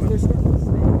because I'm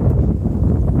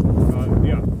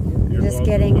gonna. I'm just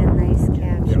getting a nice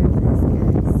capture of this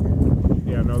guy. So.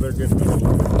 Yeah, no, they're getting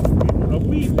a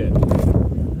wee bit.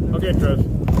 Okay, Trez.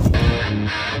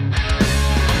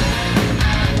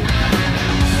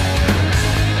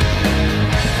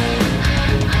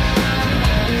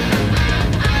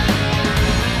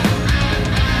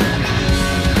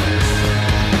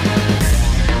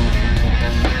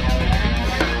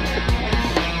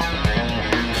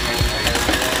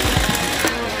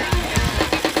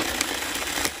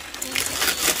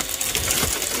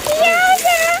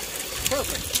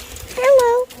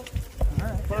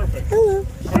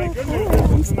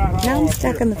 Now I'm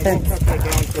stuck on the fence. Cut that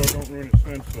down so it don't ruin its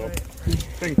fence, though. This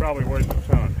thing probably weighs a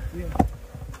ton. Yeah.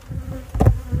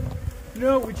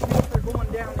 No, which means they're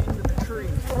going down into the tree.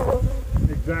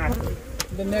 Exactly.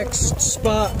 The next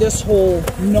spot, this hole,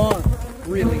 not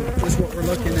really, is what we're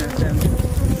looking at then.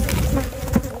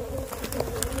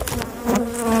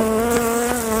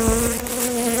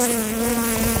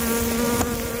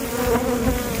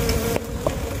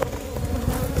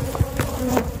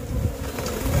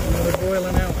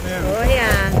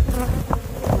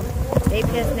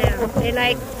 They're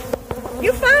like,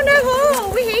 you found a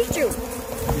hole, we hate you.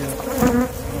 Yeah.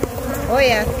 Oh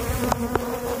yeah.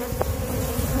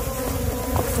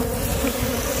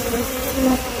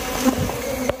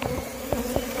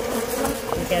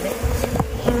 You get it?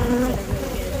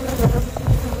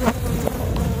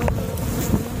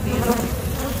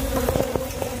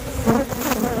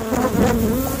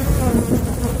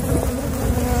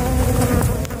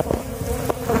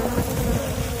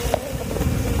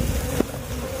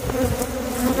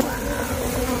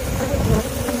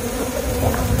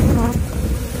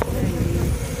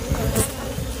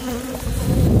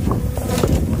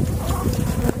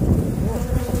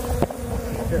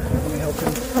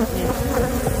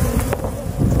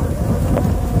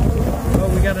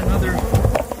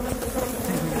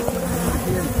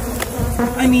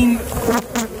 I mean,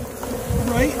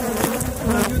 right?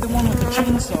 You're the one with the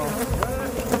chainsaw.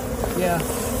 Yeah.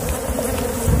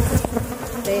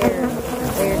 There.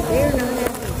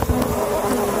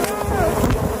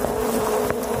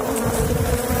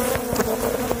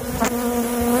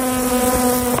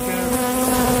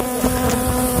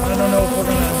 No, I don't know if we're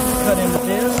going to cut into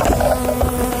this,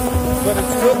 but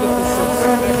it's good that this is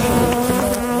actually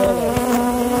not hollow.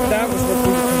 That was what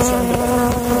we were concerned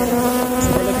about. So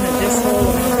we're looking at this hole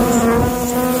and this hole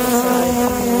on the side.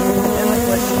 And the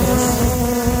question is,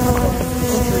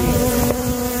 this tree.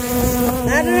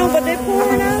 I don't know, but they're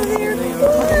pouring out of there. They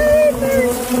are.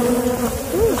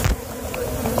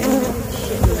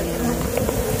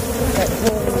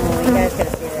 You guys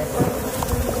gotta see this.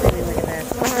 I mean, look at that.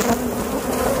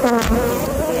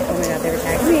 Oh my god, they're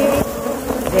attacking me.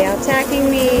 They are attacking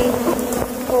me.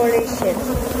 Holy shit.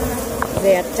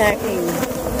 They are attacking me.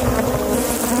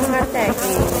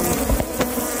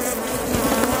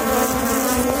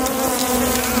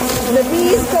 The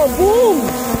bees go boom.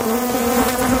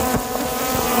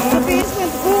 The bees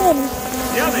went boom.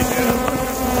 Yeah, they did.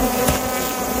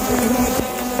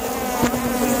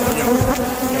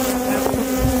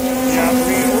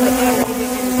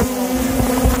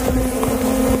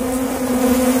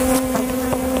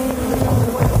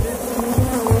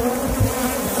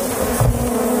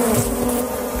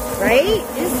 Right?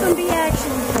 There's some bee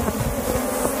action.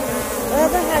 Well,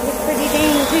 the hive is pretty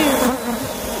dang too.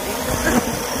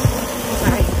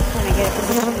 Sorry, trying to get a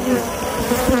position to do it.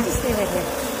 Just stay right here.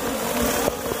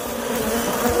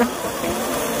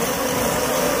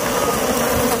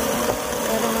 I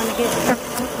don't want to get you.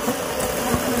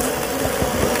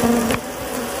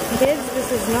 Kids, this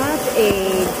is not a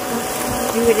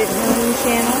do-it-at-home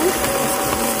channel.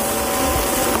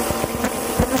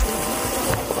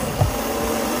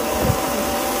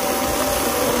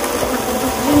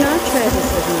 Do not try this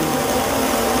with me.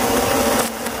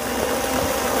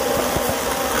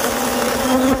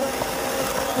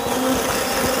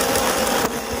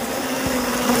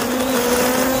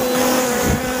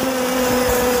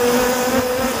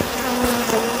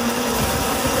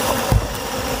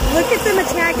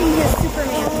 for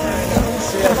me. I'm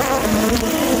sorry.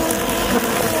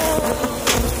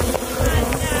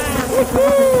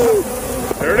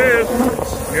 There it is.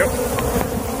 Yep.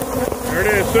 There it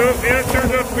is. So, yeah, it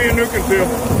turns out to be a nuking seal.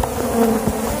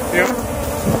 Yep.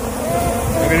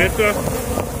 I mean, it's a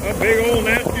big old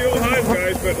nasty old hive,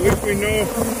 guys, but at least we know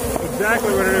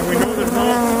exactly what it is. We know there's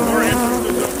more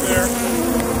entrances up there.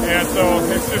 And so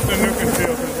it's just a nuking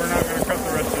seal because we're not going to cut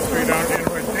the rest of the tree down. And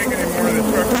if I take any more of the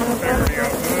structural integrity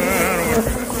out, I don't want to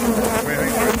do that.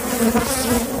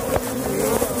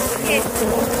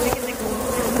 What do you think?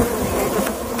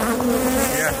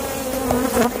 Yeah.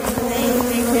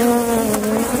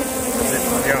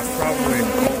 Yeah, probably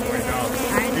all the way down.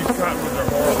 These cottonwoods are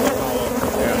horrible hollow.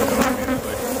 Yeah,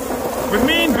 with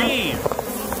mean bees.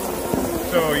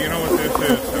 So you know what this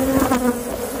is.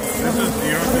 This is,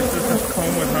 you know, this is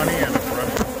comb with honey and a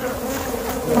brush with death.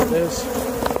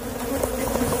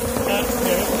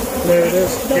 There it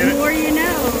is. There it is. The more you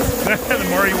know. The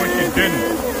more you wish you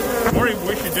didn't. The more you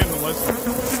wish you didn't listen.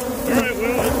 All right,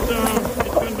 well, it's been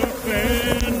up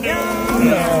and down.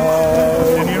 No.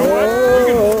 And you know what?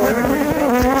 I think we can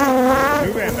drop the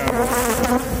new band down.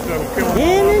 So kill them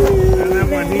all off. And then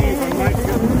when Mike gets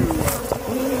to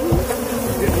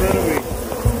get rid of the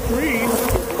tree.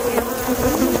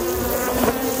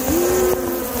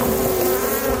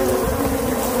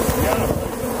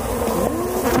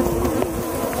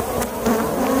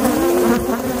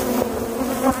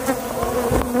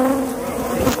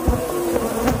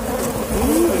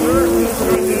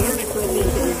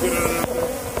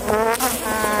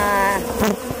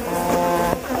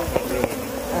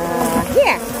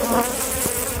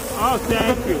 Oh,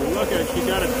 thank you. Look at it. She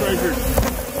got a treasured.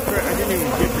 I didn't even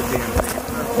get the damn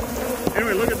thing.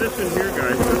 Anyway, look at this in here,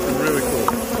 guys. This is really cool.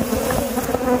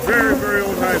 Very, very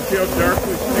old hive. See how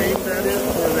darkly stained that is?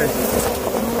 Where they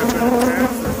have been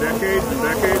attached for decades and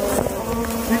decades.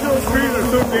 These old trees are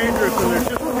so dangerous and they're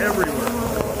just everywhere.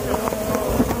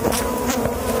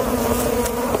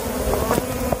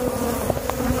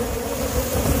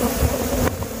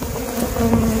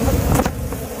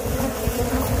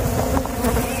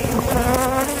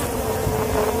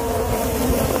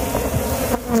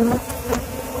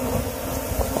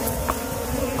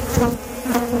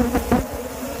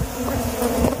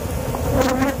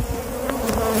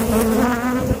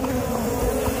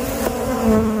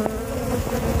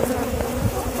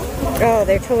 Oh,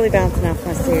 they're totally bouncing off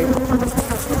my suit.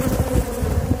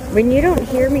 When you don't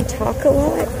hear me talk a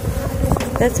lot,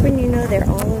 that's when you know they're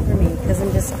all over me, because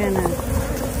I'm just kind of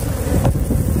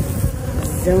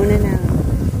zoning out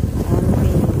on the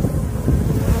bee,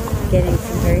 getting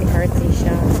some very artsy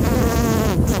shots.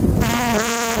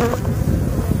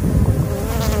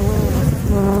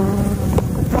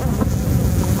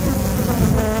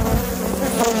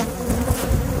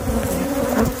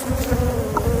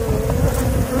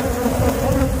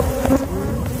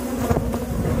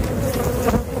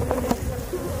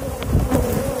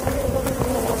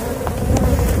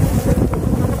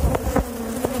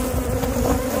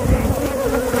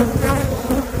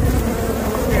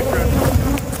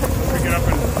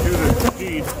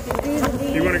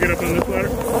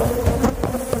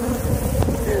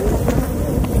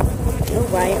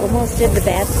 Did the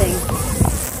bad thing.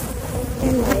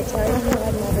 Didn't I tell you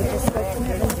I'd never just spoke to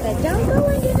him and said, don't go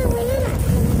into the window.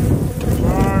 As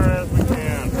far as we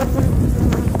can.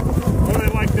 Oh, they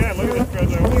like that. Look at this,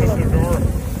 guys. I opened up their door.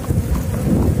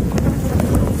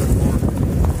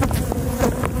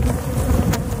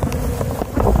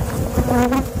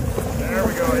 There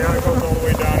we go. Yeah, it goes all the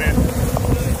way down in.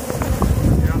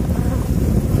 Yeah.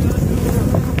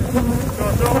 So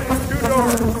it's only 2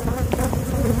 doors.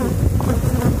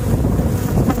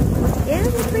 Yeah,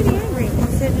 they're pretty angry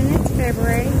considering it's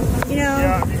February. You know.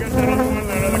 Yeah, you got that other one,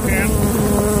 that other can?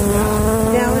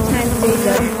 Valentine's Day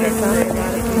doesn't get sorry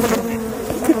about it.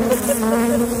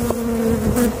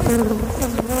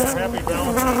 Happy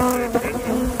Valentine's Day,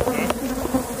 bitches.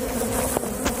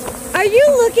 Are you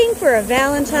looking for a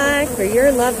Valentine for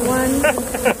your loved one?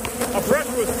 A brush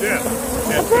with death.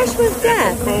 A brush with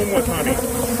death. A comb with honey.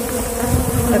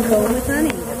 A comb with honey.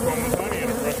 A comb with honey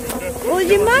and a brush with death. Well,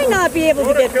 you might not be able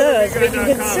to get those, but you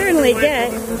could certainly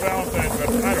get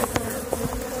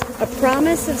a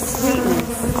promise of sweetness.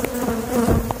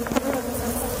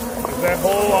 Is that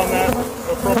hole on that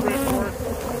appropriate for it?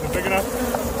 Is it big enough?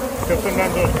 Because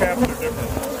sometimes those caps are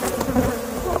different.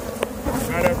 You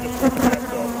might have to switch the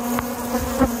caps off.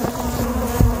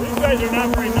 These guys are not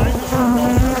very nice.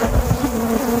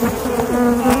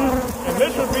 And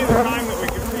this would be the time that we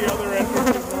could see other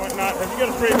entrances and whatnot. Have you got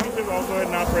a spray adhesive? I'll go ahead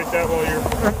and operate that while you're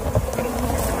there.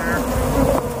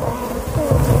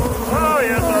 Oh,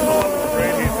 yes, there's a little spray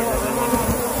adhesive.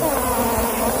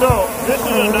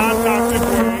 is a non-toxic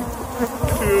way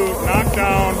to knock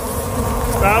down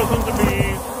thousands of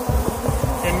bees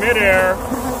in midair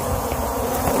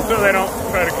so they don't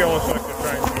try to kill us like they're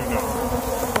trying to do now.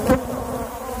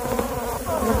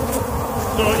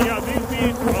 So yeah, these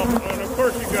bees, and of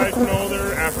course you guys know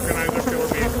they're Africanized Killer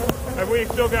Bees. Have we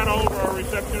still got all of our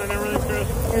reception and everything, Chris?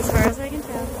 As far as I can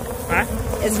tell. Huh?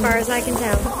 As far as I can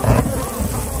tell.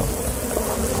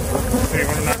 So you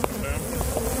want to knock them down?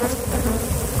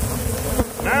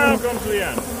 Now comes the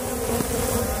end.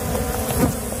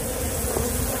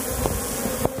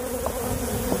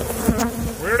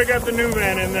 We already got the new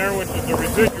van in there, which is the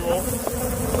residual.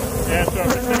 And so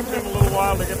if it takes him a little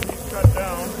while to get these cut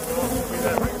down, it won't be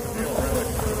that big of a deal, really.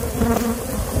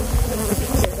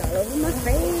 It's all over my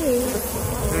face.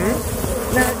 Hmm?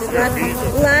 No, there's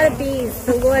a lot of bees. A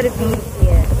lot of bees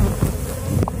here.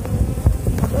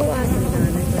 So awesome,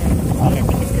 Don. I think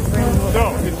it's because we're in the So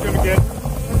it's going to get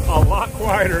a lot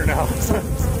quieter now.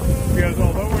 Because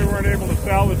although we weren't able to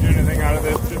salvage anything out of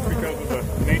this just because of the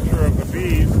nature of the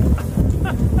bees,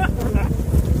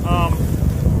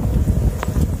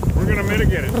 we're going to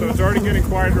mitigate it. So it's already getting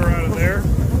quieter out of there.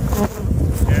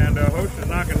 And Hōsh is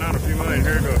knocking down a few million.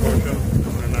 Here you go, Hōsh. I'm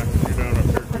going to knock a few down up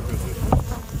here too, because this is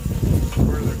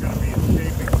where they're going to be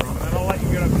escaping from. And then I'll let you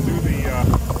get up and do the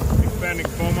expanding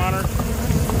foam on her.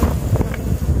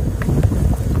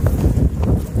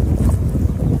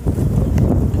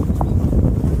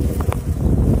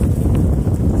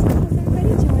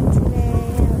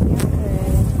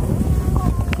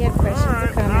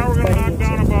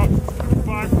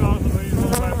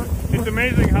 It's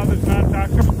amazing how this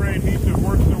non-toxic spray adhesive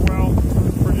works so well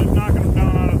for just knocking them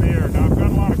down out of the air. Now, I've got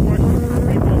a lot of questions from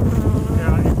people,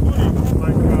 including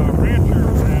like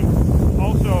ranchers and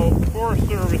also Forest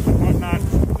Service and whatnot,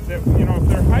 that, you know, if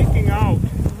they're hiking out,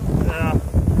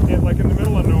 like in the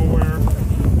middle of nowhere,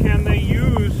 can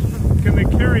they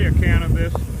carry a can of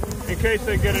this in case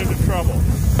they get into trouble?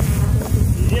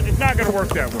 It's not going to work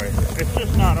that way. It's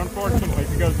just not, unfortunately,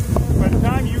 because by the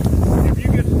time if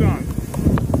you get stung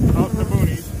out in the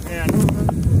boonies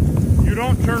and you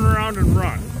don't turn around and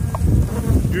run,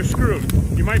 you're screwed.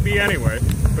 You might be anyway,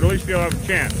 but at least you'll have a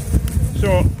chance.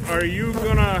 So are you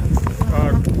going to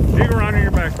dig around in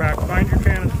your backpack, find your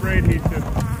can of spray adhesive,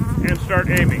 and start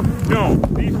aiming? No,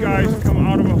 these guys come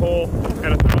out of a hole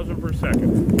at 1,000 per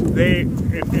second.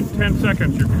 In 10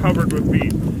 seconds, you're covered with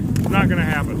bees. It's not going to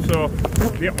happen. So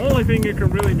the only thing you can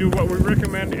really do, what we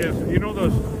recommend is, you know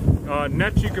those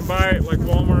nets you can buy at like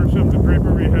Walmart or something to drape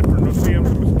over your head for no CMs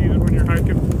and mosquitoes when you're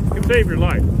hiking? It can save your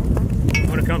life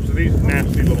when it comes to these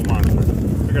nasty little monsters.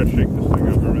 I got to shake this thing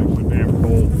up. Everything's so damn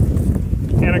cold.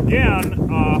 And again,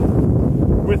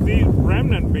 with these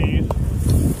remnant bees,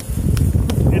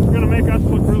 it's going to make us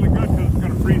look really good because it's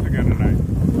going to freeze again tonight.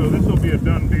 So this will be a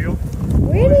done deal.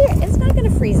 Really? It's not going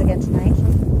to freeze again tonight.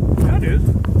 Yeah, it is.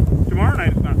 Tomorrow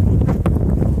night it's not supposed to.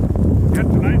 Yeah,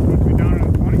 tonight's supposed to be down in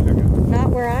the 20s again. Not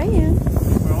where I am.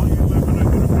 Well, you live in a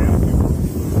fantasy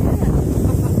world.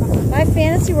 Yeah. My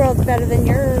fantasy world's better than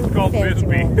your It's called fantasy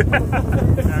Bisbee. world.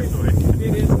 Actually.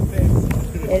 It is a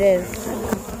fantasy. It is.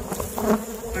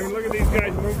 I mean, look at these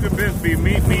guys move to Bisbee,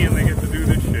 meet me, and they get to do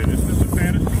this shit. Is this a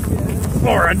fantasy?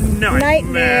 Or a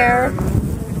nightmare?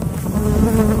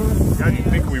 God, you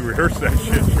think we rehearsed that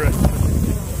shit, Trez?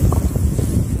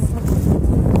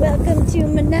 Welcome to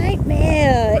my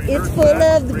nightmare. It's full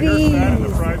of the bees. That in the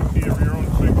privacy of your own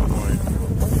single point.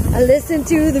 I listen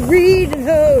to the Reed and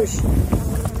Hōsh.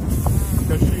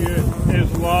 Because she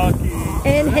is lucky.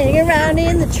 And hang around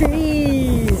in the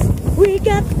trees. We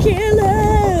got the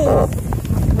killers.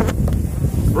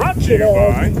 Brought to you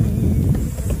by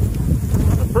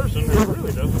the person who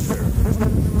really doesn't care.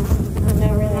 No,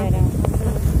 really, I don't.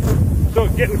 So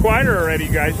it's getting quieter already,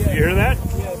 guys. Did you hear that?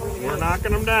 We're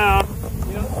knocking them down.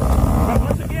 But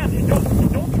once again, you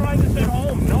don't try this at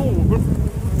home. No.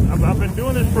 I've been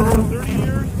doing this for over 30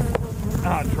 years.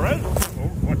 Trez,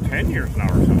 10 years now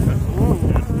or something.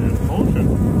 And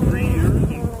Hōsh, 3 years.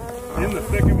 And in the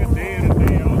thick of it, day in and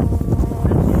day out.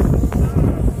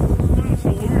 It's not a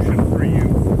solution for you.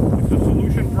 It's a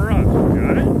solution for us.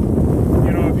 Got it?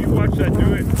 You know, if you watch that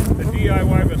the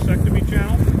DIY vasectomy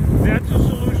channel, that's a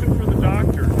solution for the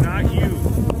doctor, not you.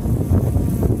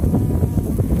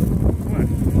 What?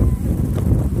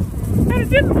 And it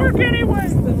didn't work anyway.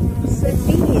 The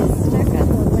bee is stuck on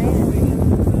the land.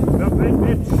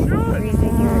 It should.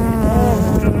 Freezing here.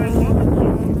 And I love it so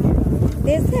much.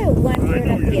 There's that one bird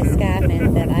up the escarpment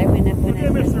that I went up when I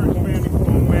Give was us your expanding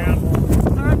foam, man.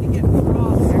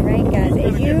 Alright guys,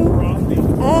 It's gonna get frosty.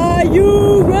 are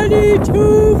you ready to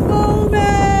foam it?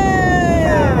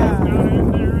 Down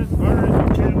in there as far as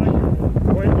you can, like your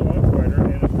boys love spider.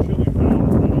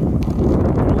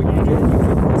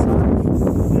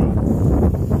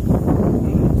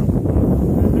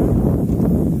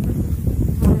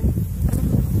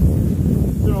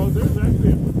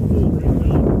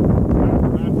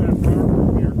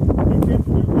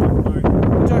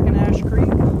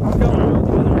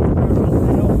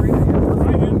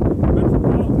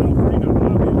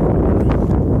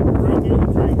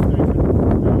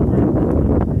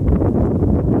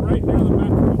 right near the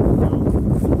metro.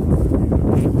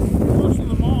 Close to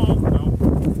the mall. No.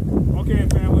 Okay,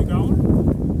 family dollar?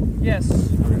 Yes.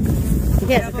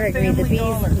 Yes, Greg,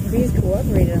 the bees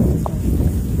cooperated on this one.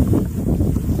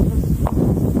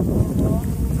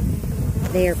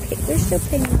 They're still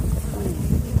picking up the phone.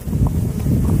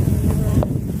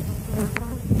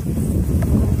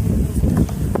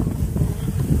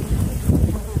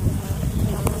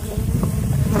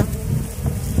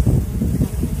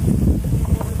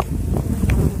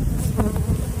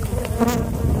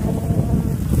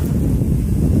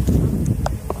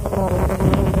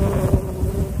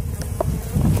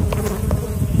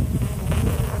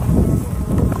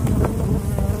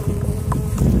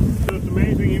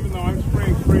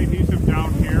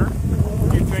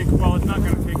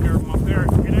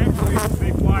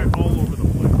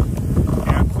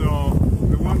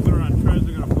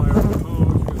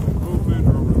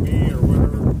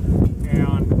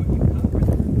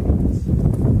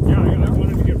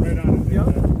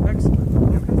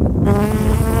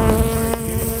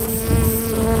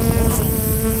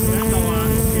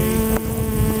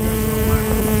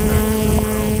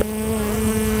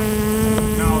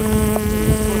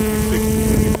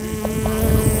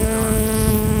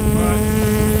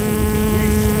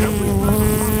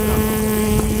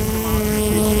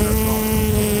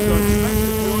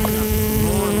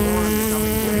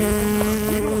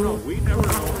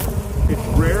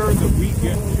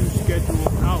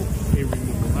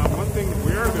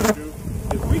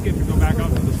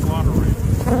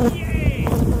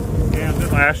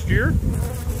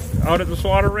 Out at the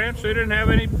slaughter ranch, they didn't have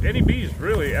any bees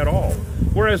really at all.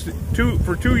 Whereas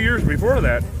for 2 years before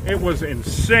that, it was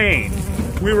insane.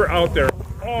 We were out there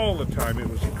all the time. It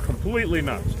was completely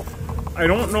nuts. I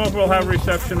don't know if we'll have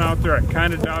reception out there. I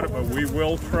kind of doubt it, but we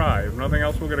will try. If nothing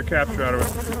else, we're going to capture out of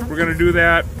it. We're going to do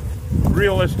that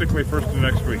realistically first of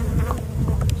next week.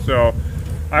 So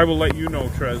I will let you know,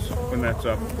 Trez, when that's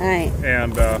up. All right.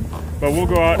 And but we'll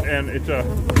go out, and it's a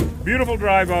beautiful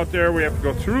drive out there. We have to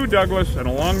go through Douglas and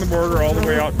along the border all the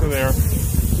way out to there.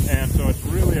 And so it's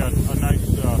really a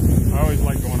nice, I always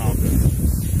like going out there.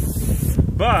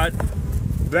 But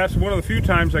that's one of the few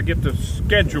times I get to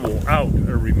schedule out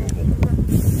a removal.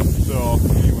 So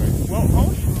anyway, well,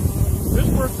 Hōsh, this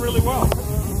worked really well.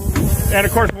 And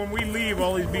of course, when we leave,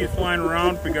 all these bees flying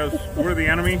around because we're the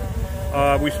enemy.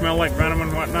 We smell like venom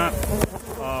and whatnot.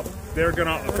 They're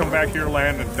gonna come back here,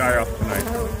 land, and die off tonight.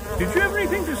 Did you have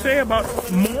anything to say about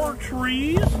more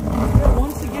trees?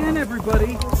 Once again,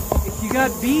 everybody, if you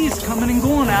got bees coming and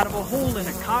going out of a hole in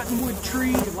a cottonwood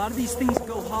tree, a lot of these things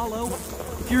go hollow.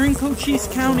 If you're in Cochise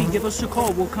County, give us a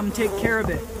call. We'll come take care of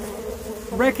it.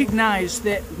 Recognize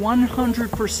that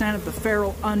 100% of the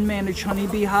feral unmanaged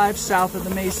honeybee hives south of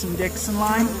the Mason-Dixon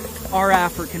line are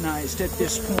Africanized at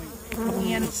this point.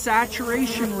 And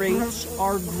saturation rates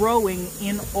are growing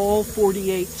in all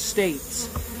 48 states.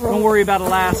 Don't worry about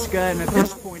Alaska, and at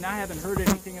this point I haven't heard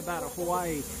anything about a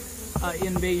Hawaii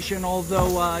invasion,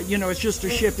 although, you know, it's just a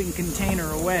shipping container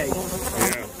away,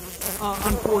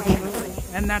 unfortunately.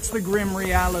 And that's the grim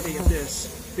reality of this.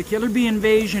 The killer bee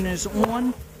invasion is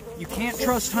on. You can't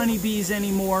trust honeybees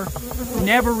anymore.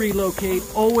 Never relocate.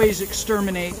 Always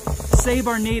exterminate. Save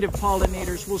our native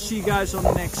pollinators. We'll see you guys on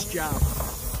the next job.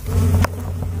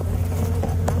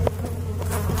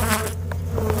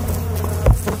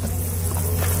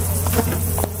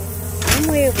 I'm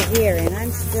way over here and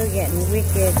I'm still getting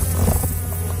wicked.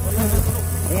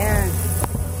 Yeah.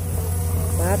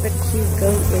 Barbecue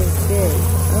goat is good.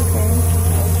 Okay.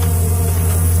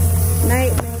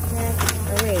 Night, Milkneck.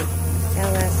 Oh wait.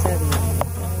 LSW.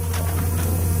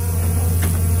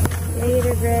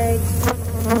 Later, Greg.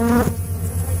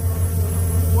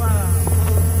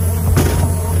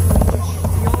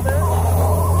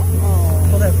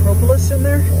 Propolis in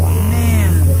there? Wow.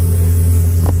 Man.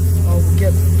 Oh,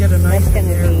 get a knife in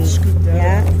there and scoop that.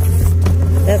 Yeah.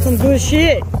 That's some good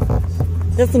shit.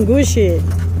 That's some good shit.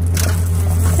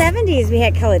 70s we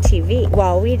had color TV.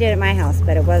 Well, we did at my house,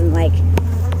 but it wasn't like,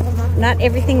 not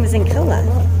everything was in color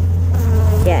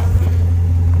yet.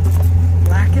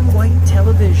 Black and white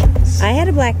televisions. I had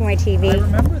a black and white TV. I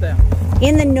remember them.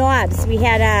 In the knobs, we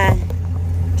had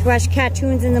to watch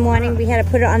cartoons in the morning. We had to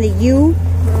put it on the U.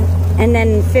 And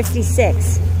then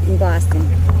 56 in Boston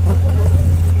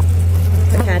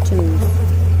for cartoons.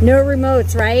 No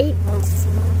remotes, right?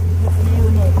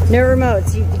 No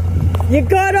remotes. You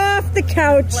got off the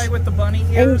couch. Play with the bunny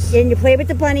ears. And you played with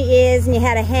the bunny ears, and you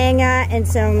had a hanger and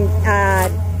some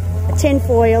tin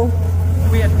foil.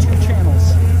 We had 2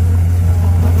 channels.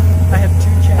 I had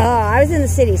 2 channels. Oh, I was in the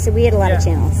city, so we had a lot of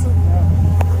channels.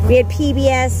 We had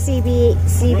PBS,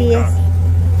 CBS.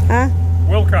 Huh?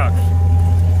 Wilcox.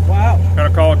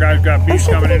 guy's got bees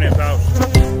coming in his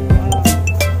house.